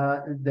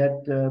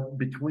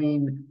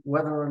between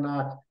whether or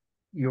not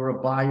you're a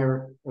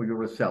buyer or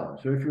you're a seller.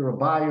 So if you're a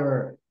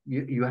buyer,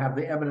 you have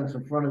the evidence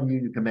in front of you,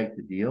 you can make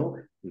the deal.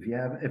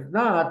 If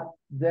not,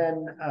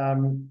 then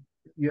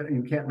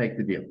you can't make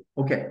the deal.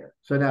 Okay,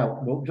 so now,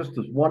 well, just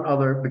as one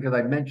other, because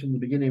I mentioned in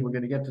the beginning, we're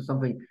going to get to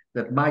something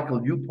that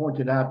Michael, you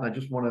pointed out, and I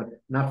just want to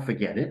not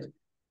forget it.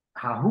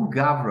 Hahu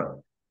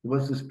Gavra, there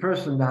was this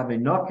person, there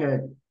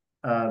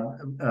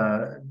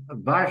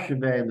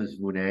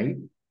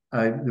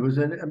was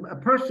a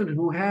person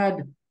who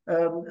had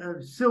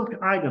silk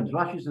items.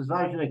 Rashi says,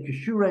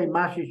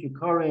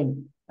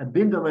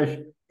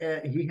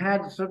 he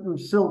had certain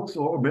silks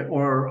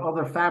or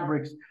other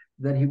fabrics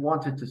that he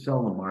wanted to sell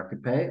in the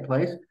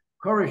marketplace.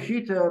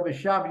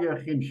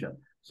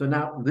 So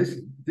now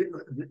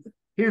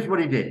here's what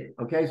he did.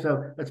 Okay,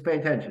 so let's pay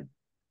attention.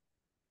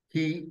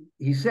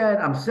 He said,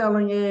 I'm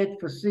selling it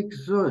for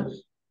 6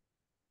 zuz,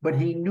 but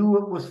he knew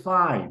it was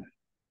 5.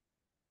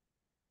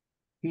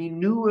 He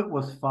knew it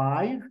was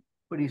 5,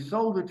 but he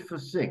sold it for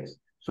 6.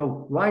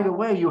 So right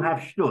away you have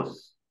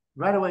shtus.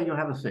 Right away you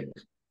have a 6.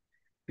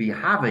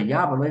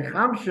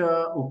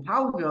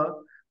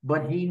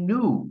 But he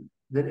knew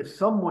that if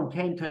someone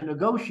came to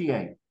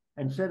negotiate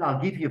and said, I'll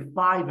give you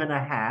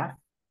 5.5,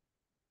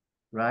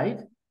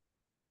 right?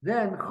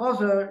 Then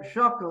Chazer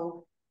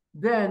Shakel,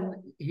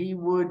 then he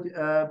would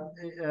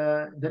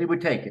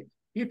take it.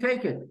 He'd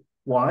take it.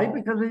 Why?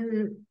 Because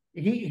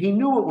he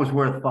knew it was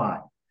worth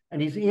 5.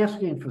 And he's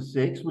asking for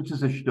 6, which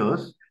is a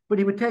shtus, but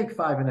he would take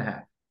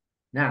 5.5.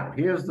 Now,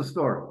 here's the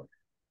story.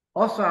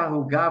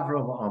 Osahu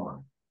Gavra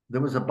v'Amar. There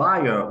was a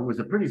buyer who was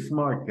a pretty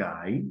smart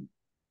guy,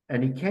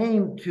 and he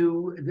came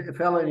to the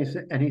fellow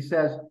and he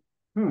says,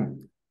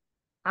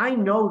 I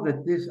know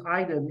that this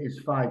item is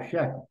 5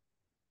 shekel,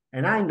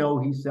 and I know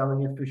he's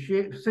selling it for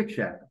 6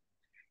 shekel.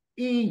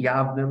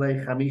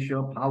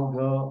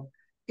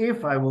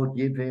 If I will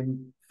give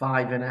him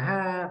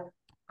 5.5,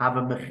 have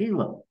a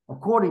mechila.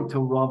 According to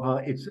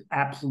Rava, it's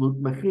absolute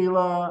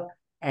mechila,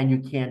 and you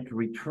can't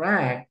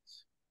retract.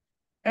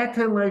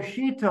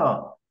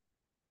 Eteleshita,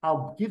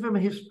 I'll give him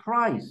his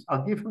price.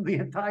 I'll give him the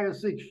entire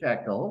 6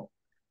 shekel.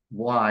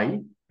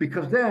 Why?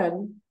 Because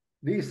then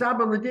the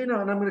Isabah Ladina,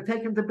 and I'm going to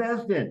take him to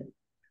Bezdin.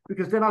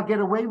 Because then I'll get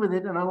away with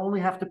it, and I'll only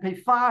have to pay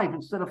 5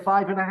 instead of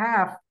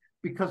 5.5,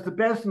 because the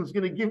Bezdin's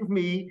going to give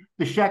me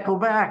the shekel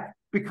back,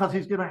 because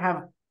he's going to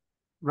have,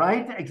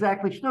 right?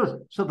 Exactly.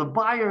 So the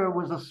buyer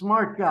was a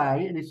smart guy,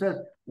 and he says,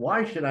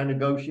 why should I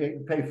negotiate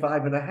and pay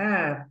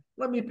 5.5?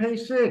 Let me pay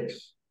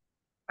 6.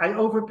 I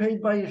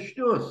overpaid by a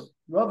shtus.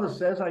 Rava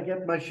says I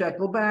get my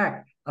shekel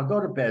back. I'll go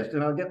to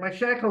Bezdin, I'll get my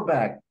shekel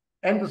back.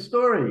 End of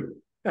story.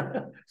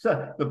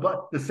 So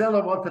the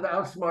seller wanted to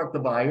outsmart the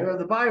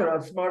buyer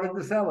outsmarted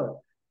the seller.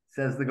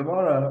 Says the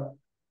Gemara.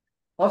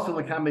 Also,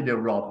 the Kamei de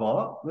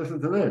Rava. Listen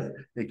to this.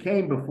 They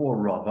came before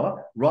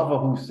Rava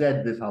who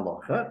said this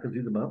halacha, because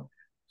he's the mom.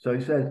 So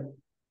he says,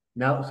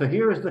 now, so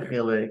here is the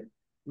chilik.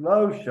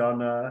 Lo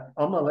shana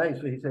amalei.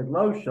 So he said,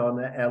 Lo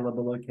shana ela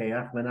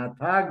b'lokeach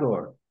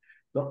menatagor.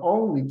 The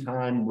only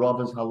time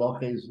Rava's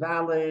halacha is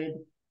valid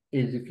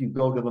is if you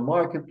go to the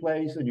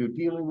marketplace and you're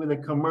dealing with a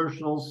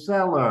commercial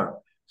seller,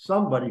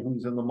 somebody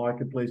who's in the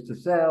marketplace to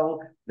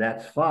sell.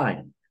 That's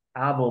fine.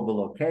 Avo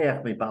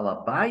b'lokeach me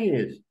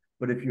balabayis.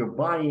 But if you're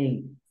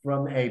buying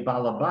from a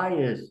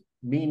balabayis,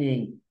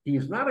 meaning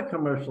he's not a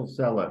commercial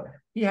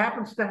seller, he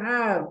happens to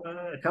have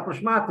a couple of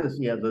shmatas,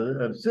 he has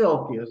a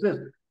silk, he has this.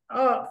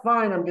 Oh,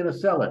 fine, I'm going to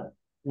sell it.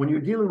 When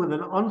you're dealing with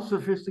an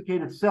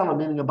unsophisticated seller,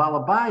 meaning a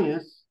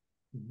balabayis,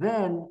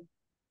 then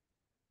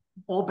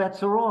all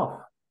bets are off.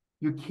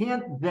 You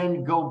can't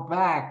then go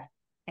back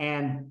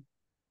and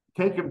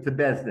take him to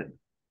Bezdin.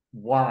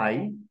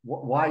 Why?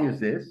 Why is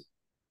this?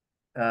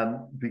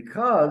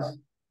 Because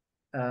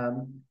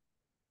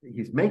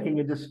he's making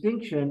a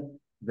distinction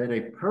that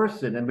a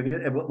person, and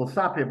we'll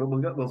stop here, but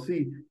we'll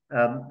see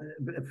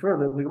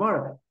further in the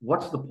Gemara.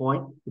 What's the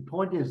point? The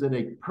point is that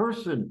a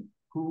person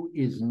who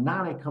is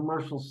not a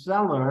commercial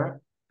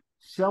seller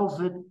sells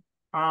it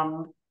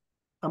on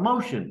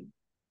emotion.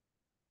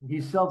 He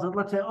sells it,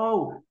 let's say,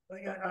 oh,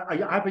 I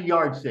have a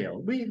yard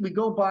sale. We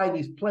go by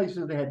these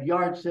places, they have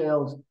yard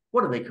sales.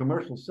 What are they,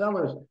 commercial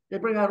sellers? They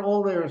bring out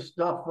all their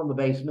stuff from the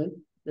basement.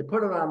 They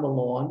put it on the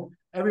lawn.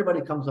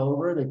 Everybody comes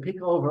over. They pick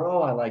over.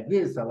 Oh, I like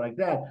this. I like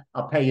that.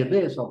 I'll pay you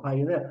this. I'll pay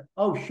you that.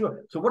 Oh,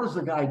 sure. So what does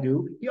the guy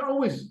do? He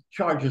always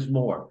charges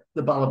more,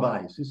 the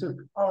balabais. He says,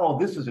 oh,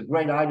 this is a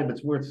great item.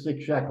 It's worth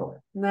 6 shekel.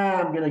 Nah,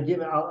 I'm going to give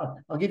it.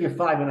 I'll give you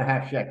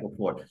 5.5 shekel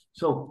for it.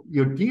 So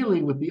you're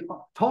dealing with the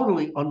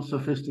totally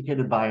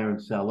unsophisticated buyer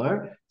and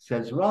seller.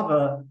 Says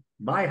Rava,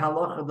 my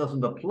halacha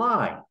doesn't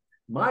apply.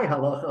 My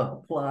halacha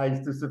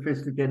applies to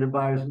sophisticated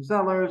buyers and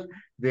sellers.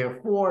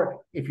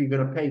 Therefore, if you're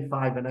going to pay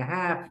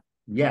 5.5,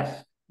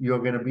 yes, you're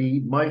going to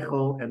be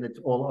Michael, and it's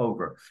all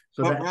over.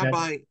 So, but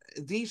Rabbi,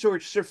 these are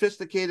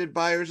sophisticated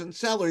buyers and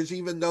sellers,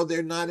 even though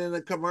they're not in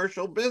a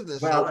commercial business.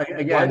 Well, so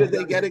again, why did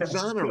they get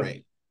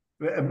exonerated?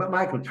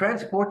 Michael,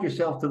 transport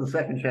yourself to the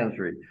second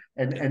century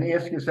and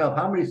ask yourself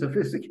how many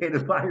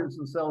sophisticated buyers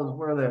and sellers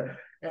were there.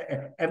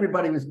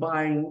 Everybody was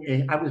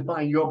buying. I was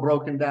buying your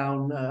broken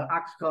down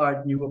ox cart,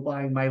 and you were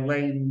buying my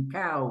lame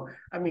cow.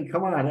 I mean,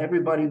 come on,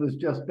 everybody was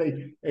just.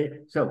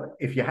 So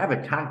if you have a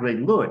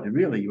Tagre Lud,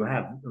 really, you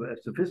have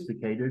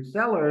sophisticated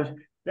sellers.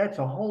 That's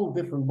a whole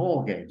different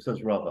ballgame,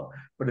 says Rava.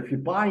 But if you're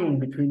buying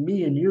between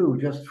me and you,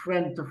 just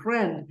friend to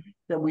friend,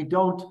 then we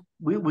don't.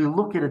 We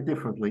look at it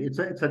differently. It's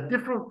a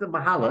different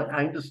mahala.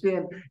 I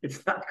understand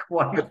it's not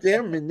quite. But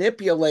they're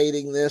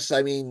manipulating this.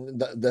 I mean,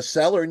 the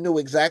seller knew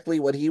exactly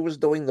what he was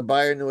doing. The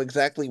buyer knew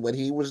exactly what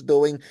he was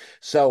doing.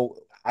 So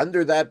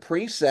under that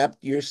precept,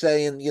 you're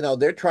saying,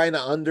 they're trying to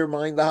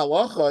undermine the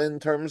halacha in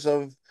terms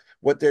of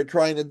what they're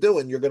trying to do,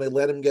 and you're going to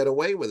let him get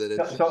away with it.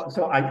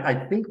 So I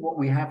think what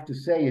we have to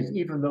say is,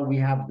 even though we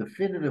have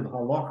definitive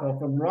halacha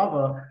from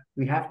Rava,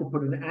 we have to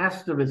put an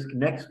asterisk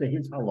next to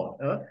his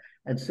halacha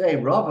and say,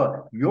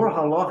 Rava, your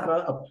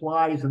halacha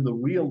applies in the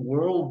real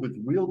world with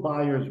real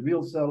buyers,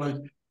 real sellers,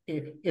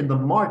 in the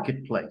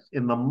marketplace,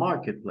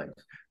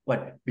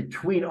 But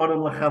between Adam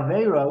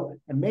Lechavero,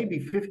 and maybe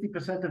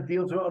 50% of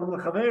deals are Adam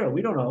Lechavero,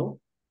 we don't know.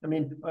 I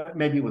mean,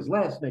 maybe it was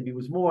less, maybe it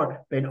was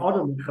more. Ben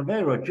Adam and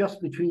Chavera,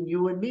 just between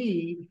you and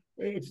me,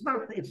 it's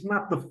not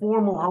the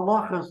formal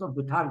halachas of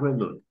the Tagre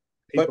Lud.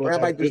 But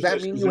Rabbi, does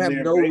that mean you have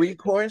no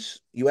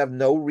recourse? You have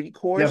no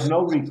recourse? You have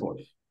no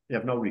recourse. You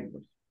have no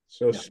recourse.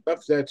 So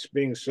stuff that's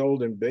being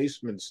sold in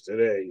basements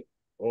today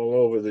all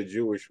over the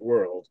Jewish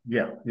world.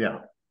 Yeah.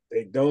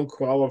 They don't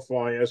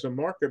qualify as a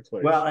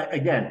marketplace. Well,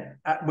 again,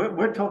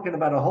 we're talking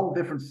about a whole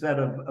different set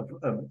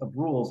of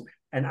rules.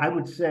 And I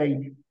would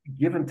say,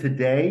 given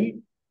today,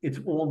 it's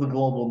all the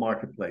global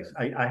marketplace.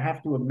 I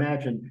have to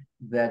imagine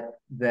that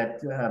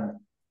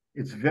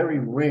it's very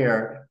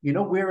rare. You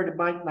know where it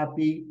might not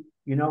be?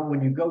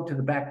 When you go to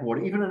the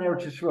backwater, even in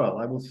Eretz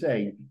Yisrael, I will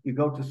say, you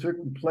go to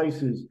certain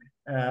places,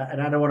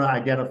 and I don't want to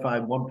identify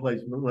one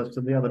place less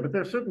than the other, but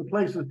there are certain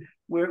places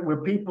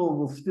where people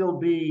will still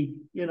be,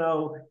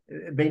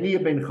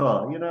 Beinia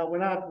Bencha.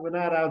 We're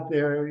not out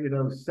there,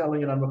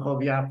 selling it on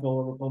Rehov Yafo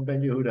or Rehov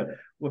Ben Yehuda.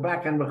 We're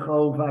back on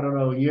Rehov, I don't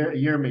know,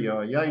 Yirmiyah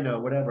or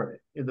Yaino, whatever,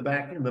 in the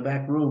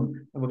back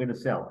room, and we're going to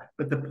sell.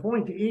 But the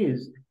point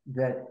is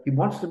that he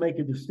wants to make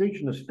a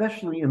distinction,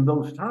 especially in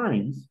those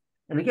times.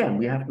 And again,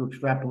 we have to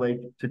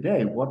extrapolate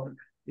today.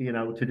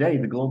 Today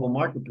the global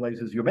marketplace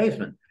is your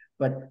basement.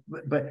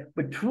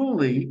 But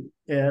truly,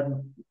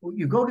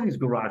 you go to these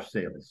garage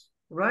sales,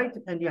 right?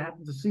 And you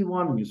happen to see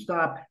one, and you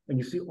stop, and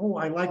you see, oh,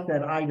 I like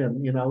that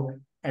item,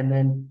 and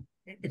then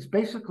it's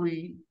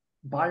basically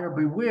buyer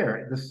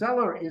beware. The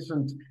seller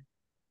isn't.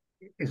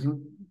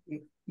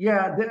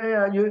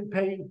 You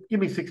pay. Give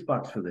me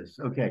 $6 for this,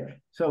 okay?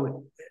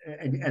 So,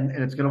 and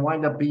it's going to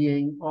wind up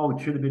being, oh,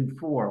 it should have been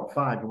 4 or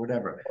 5 or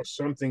whatever. Or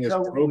something is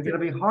so broken. We're going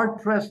to be hard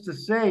pressed to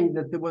say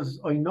that there was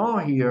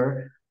oinah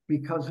here,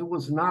 because it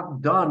was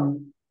not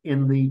done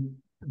in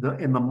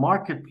the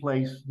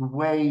marketplace the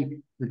way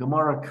the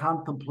Gemara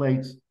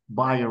contemplates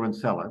buyer and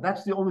seller.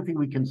 That's the only thing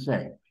we can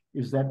say,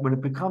 is that when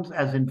it becomes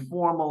as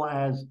informal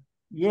as,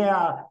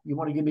 yeah, you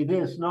want to give me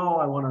this? No,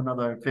 I want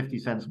another 50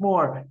 cents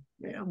more.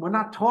 We're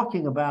not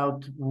talking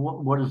about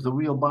what is the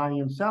real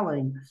buying and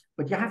selling,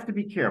 but you have to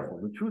be careful.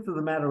 The truth of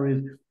the matter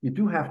is, you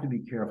do have to be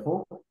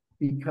careful,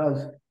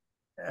 because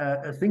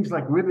things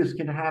like ribbis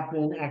can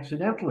happen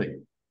accidentally,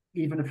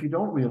 even if you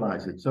don't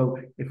realize it. So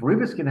if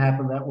ribbis can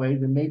happen that way,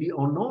 then maybe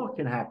onor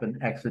can happen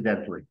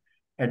accidentally.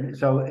 And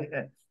so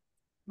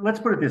let's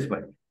put it this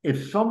way: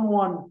 if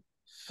someone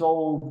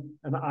sold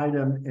an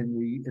item in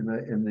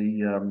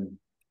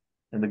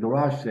the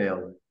garage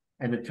sale,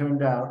 and it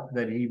turned out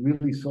that he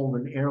really sold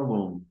an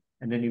heirloom,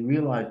 and then he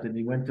realized it, and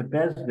he went to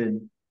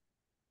Bezdin,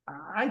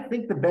 I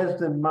think the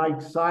Bezdin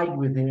might side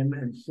with him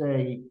and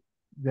say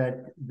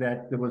that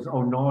there was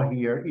onor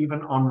here,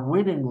 even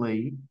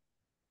unwittingly,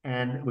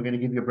 and we're going to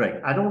give you a break.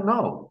 I don't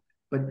know,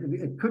 but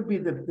it could be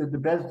that the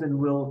Bezdin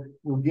will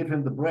give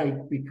him the break,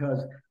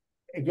 because,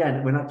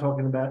 again, we're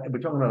talking about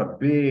a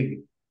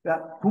big,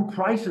 who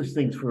prices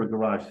things for a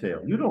garage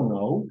sale? You don't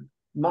know.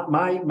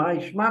 My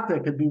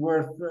shmata could be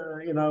worth,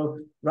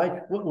 right?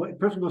 A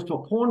person goes to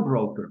a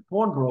pawnbroker.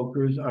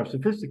 Pawnbrokers are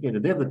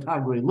sophisticated. They're the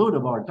Tagre Lud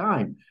of our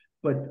time.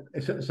 But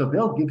so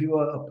they'll give you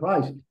a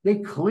price. They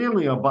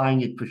clearly are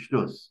buying it for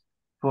shtus,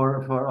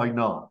 for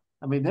oinah.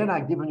 I mean, they're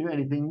not giving you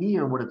anything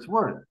near what it's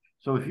worth.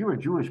 So if you're a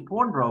Jewish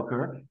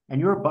pawnbroker and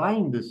you're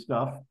buying this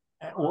stuff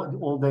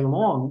all day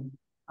long,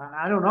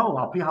 I don't know.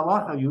 Al pi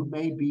halacha, you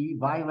may be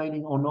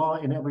violating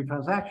onah in every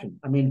transaction.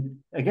 I mean,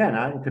 again,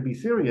 to be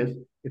serious,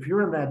 if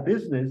you're in that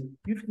business,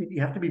 you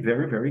have to be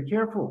very, very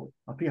careful.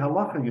 Al pi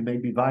halacha, you may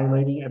be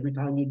violating every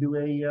time you do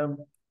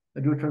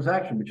a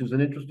transaction, which is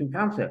an interesting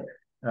concept.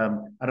 I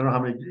don't know how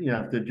many,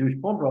 if the Jewish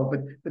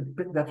pawnbroker, but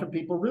that's what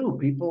people do.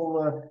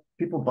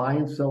 People buy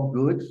and sell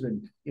goods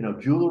and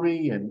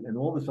jewelry and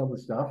all this other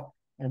stuff.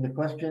 And the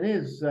question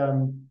is,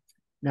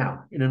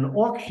 now in an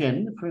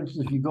auction, for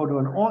instance, if you go to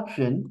an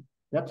auction,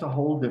 that's a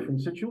whole different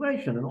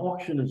situation. An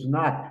auction is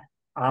not,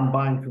 I'm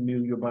buying from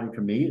you, you're buying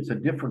from me. It's a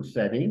different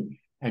setting.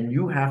 and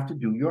you have to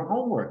do your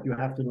homework. You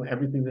have to do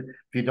everything that,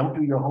 if you don't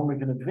do your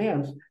homework in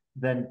advance,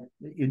 then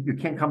you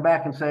can't come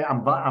back and say, I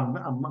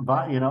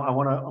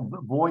want to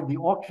avoid the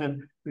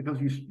auction because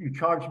you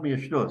charged me a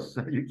shtus.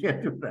 You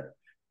can't do that.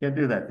 Can't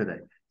do that today.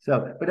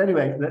 So, but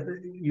anyway,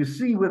 you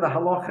see where the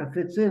halacha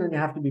fits in, and you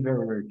have to be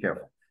very, very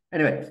careful.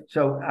 Anyway,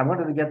 so I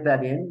wanted to get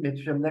that in.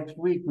 Next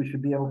week we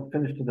should be able to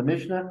finish to the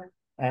Mishnah,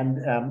 and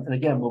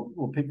again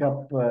we'll pick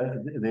up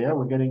there.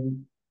 We're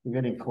getting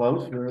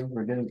close.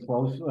 We're getting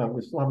close.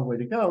 We still have a way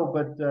to go,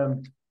 but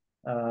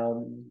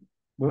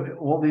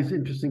all these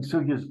interesting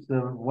sugyas,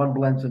 one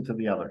blends into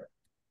the other.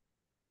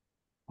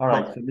 All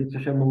right, so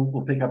Mitzvah Shem,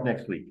 we'll pick up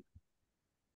next week.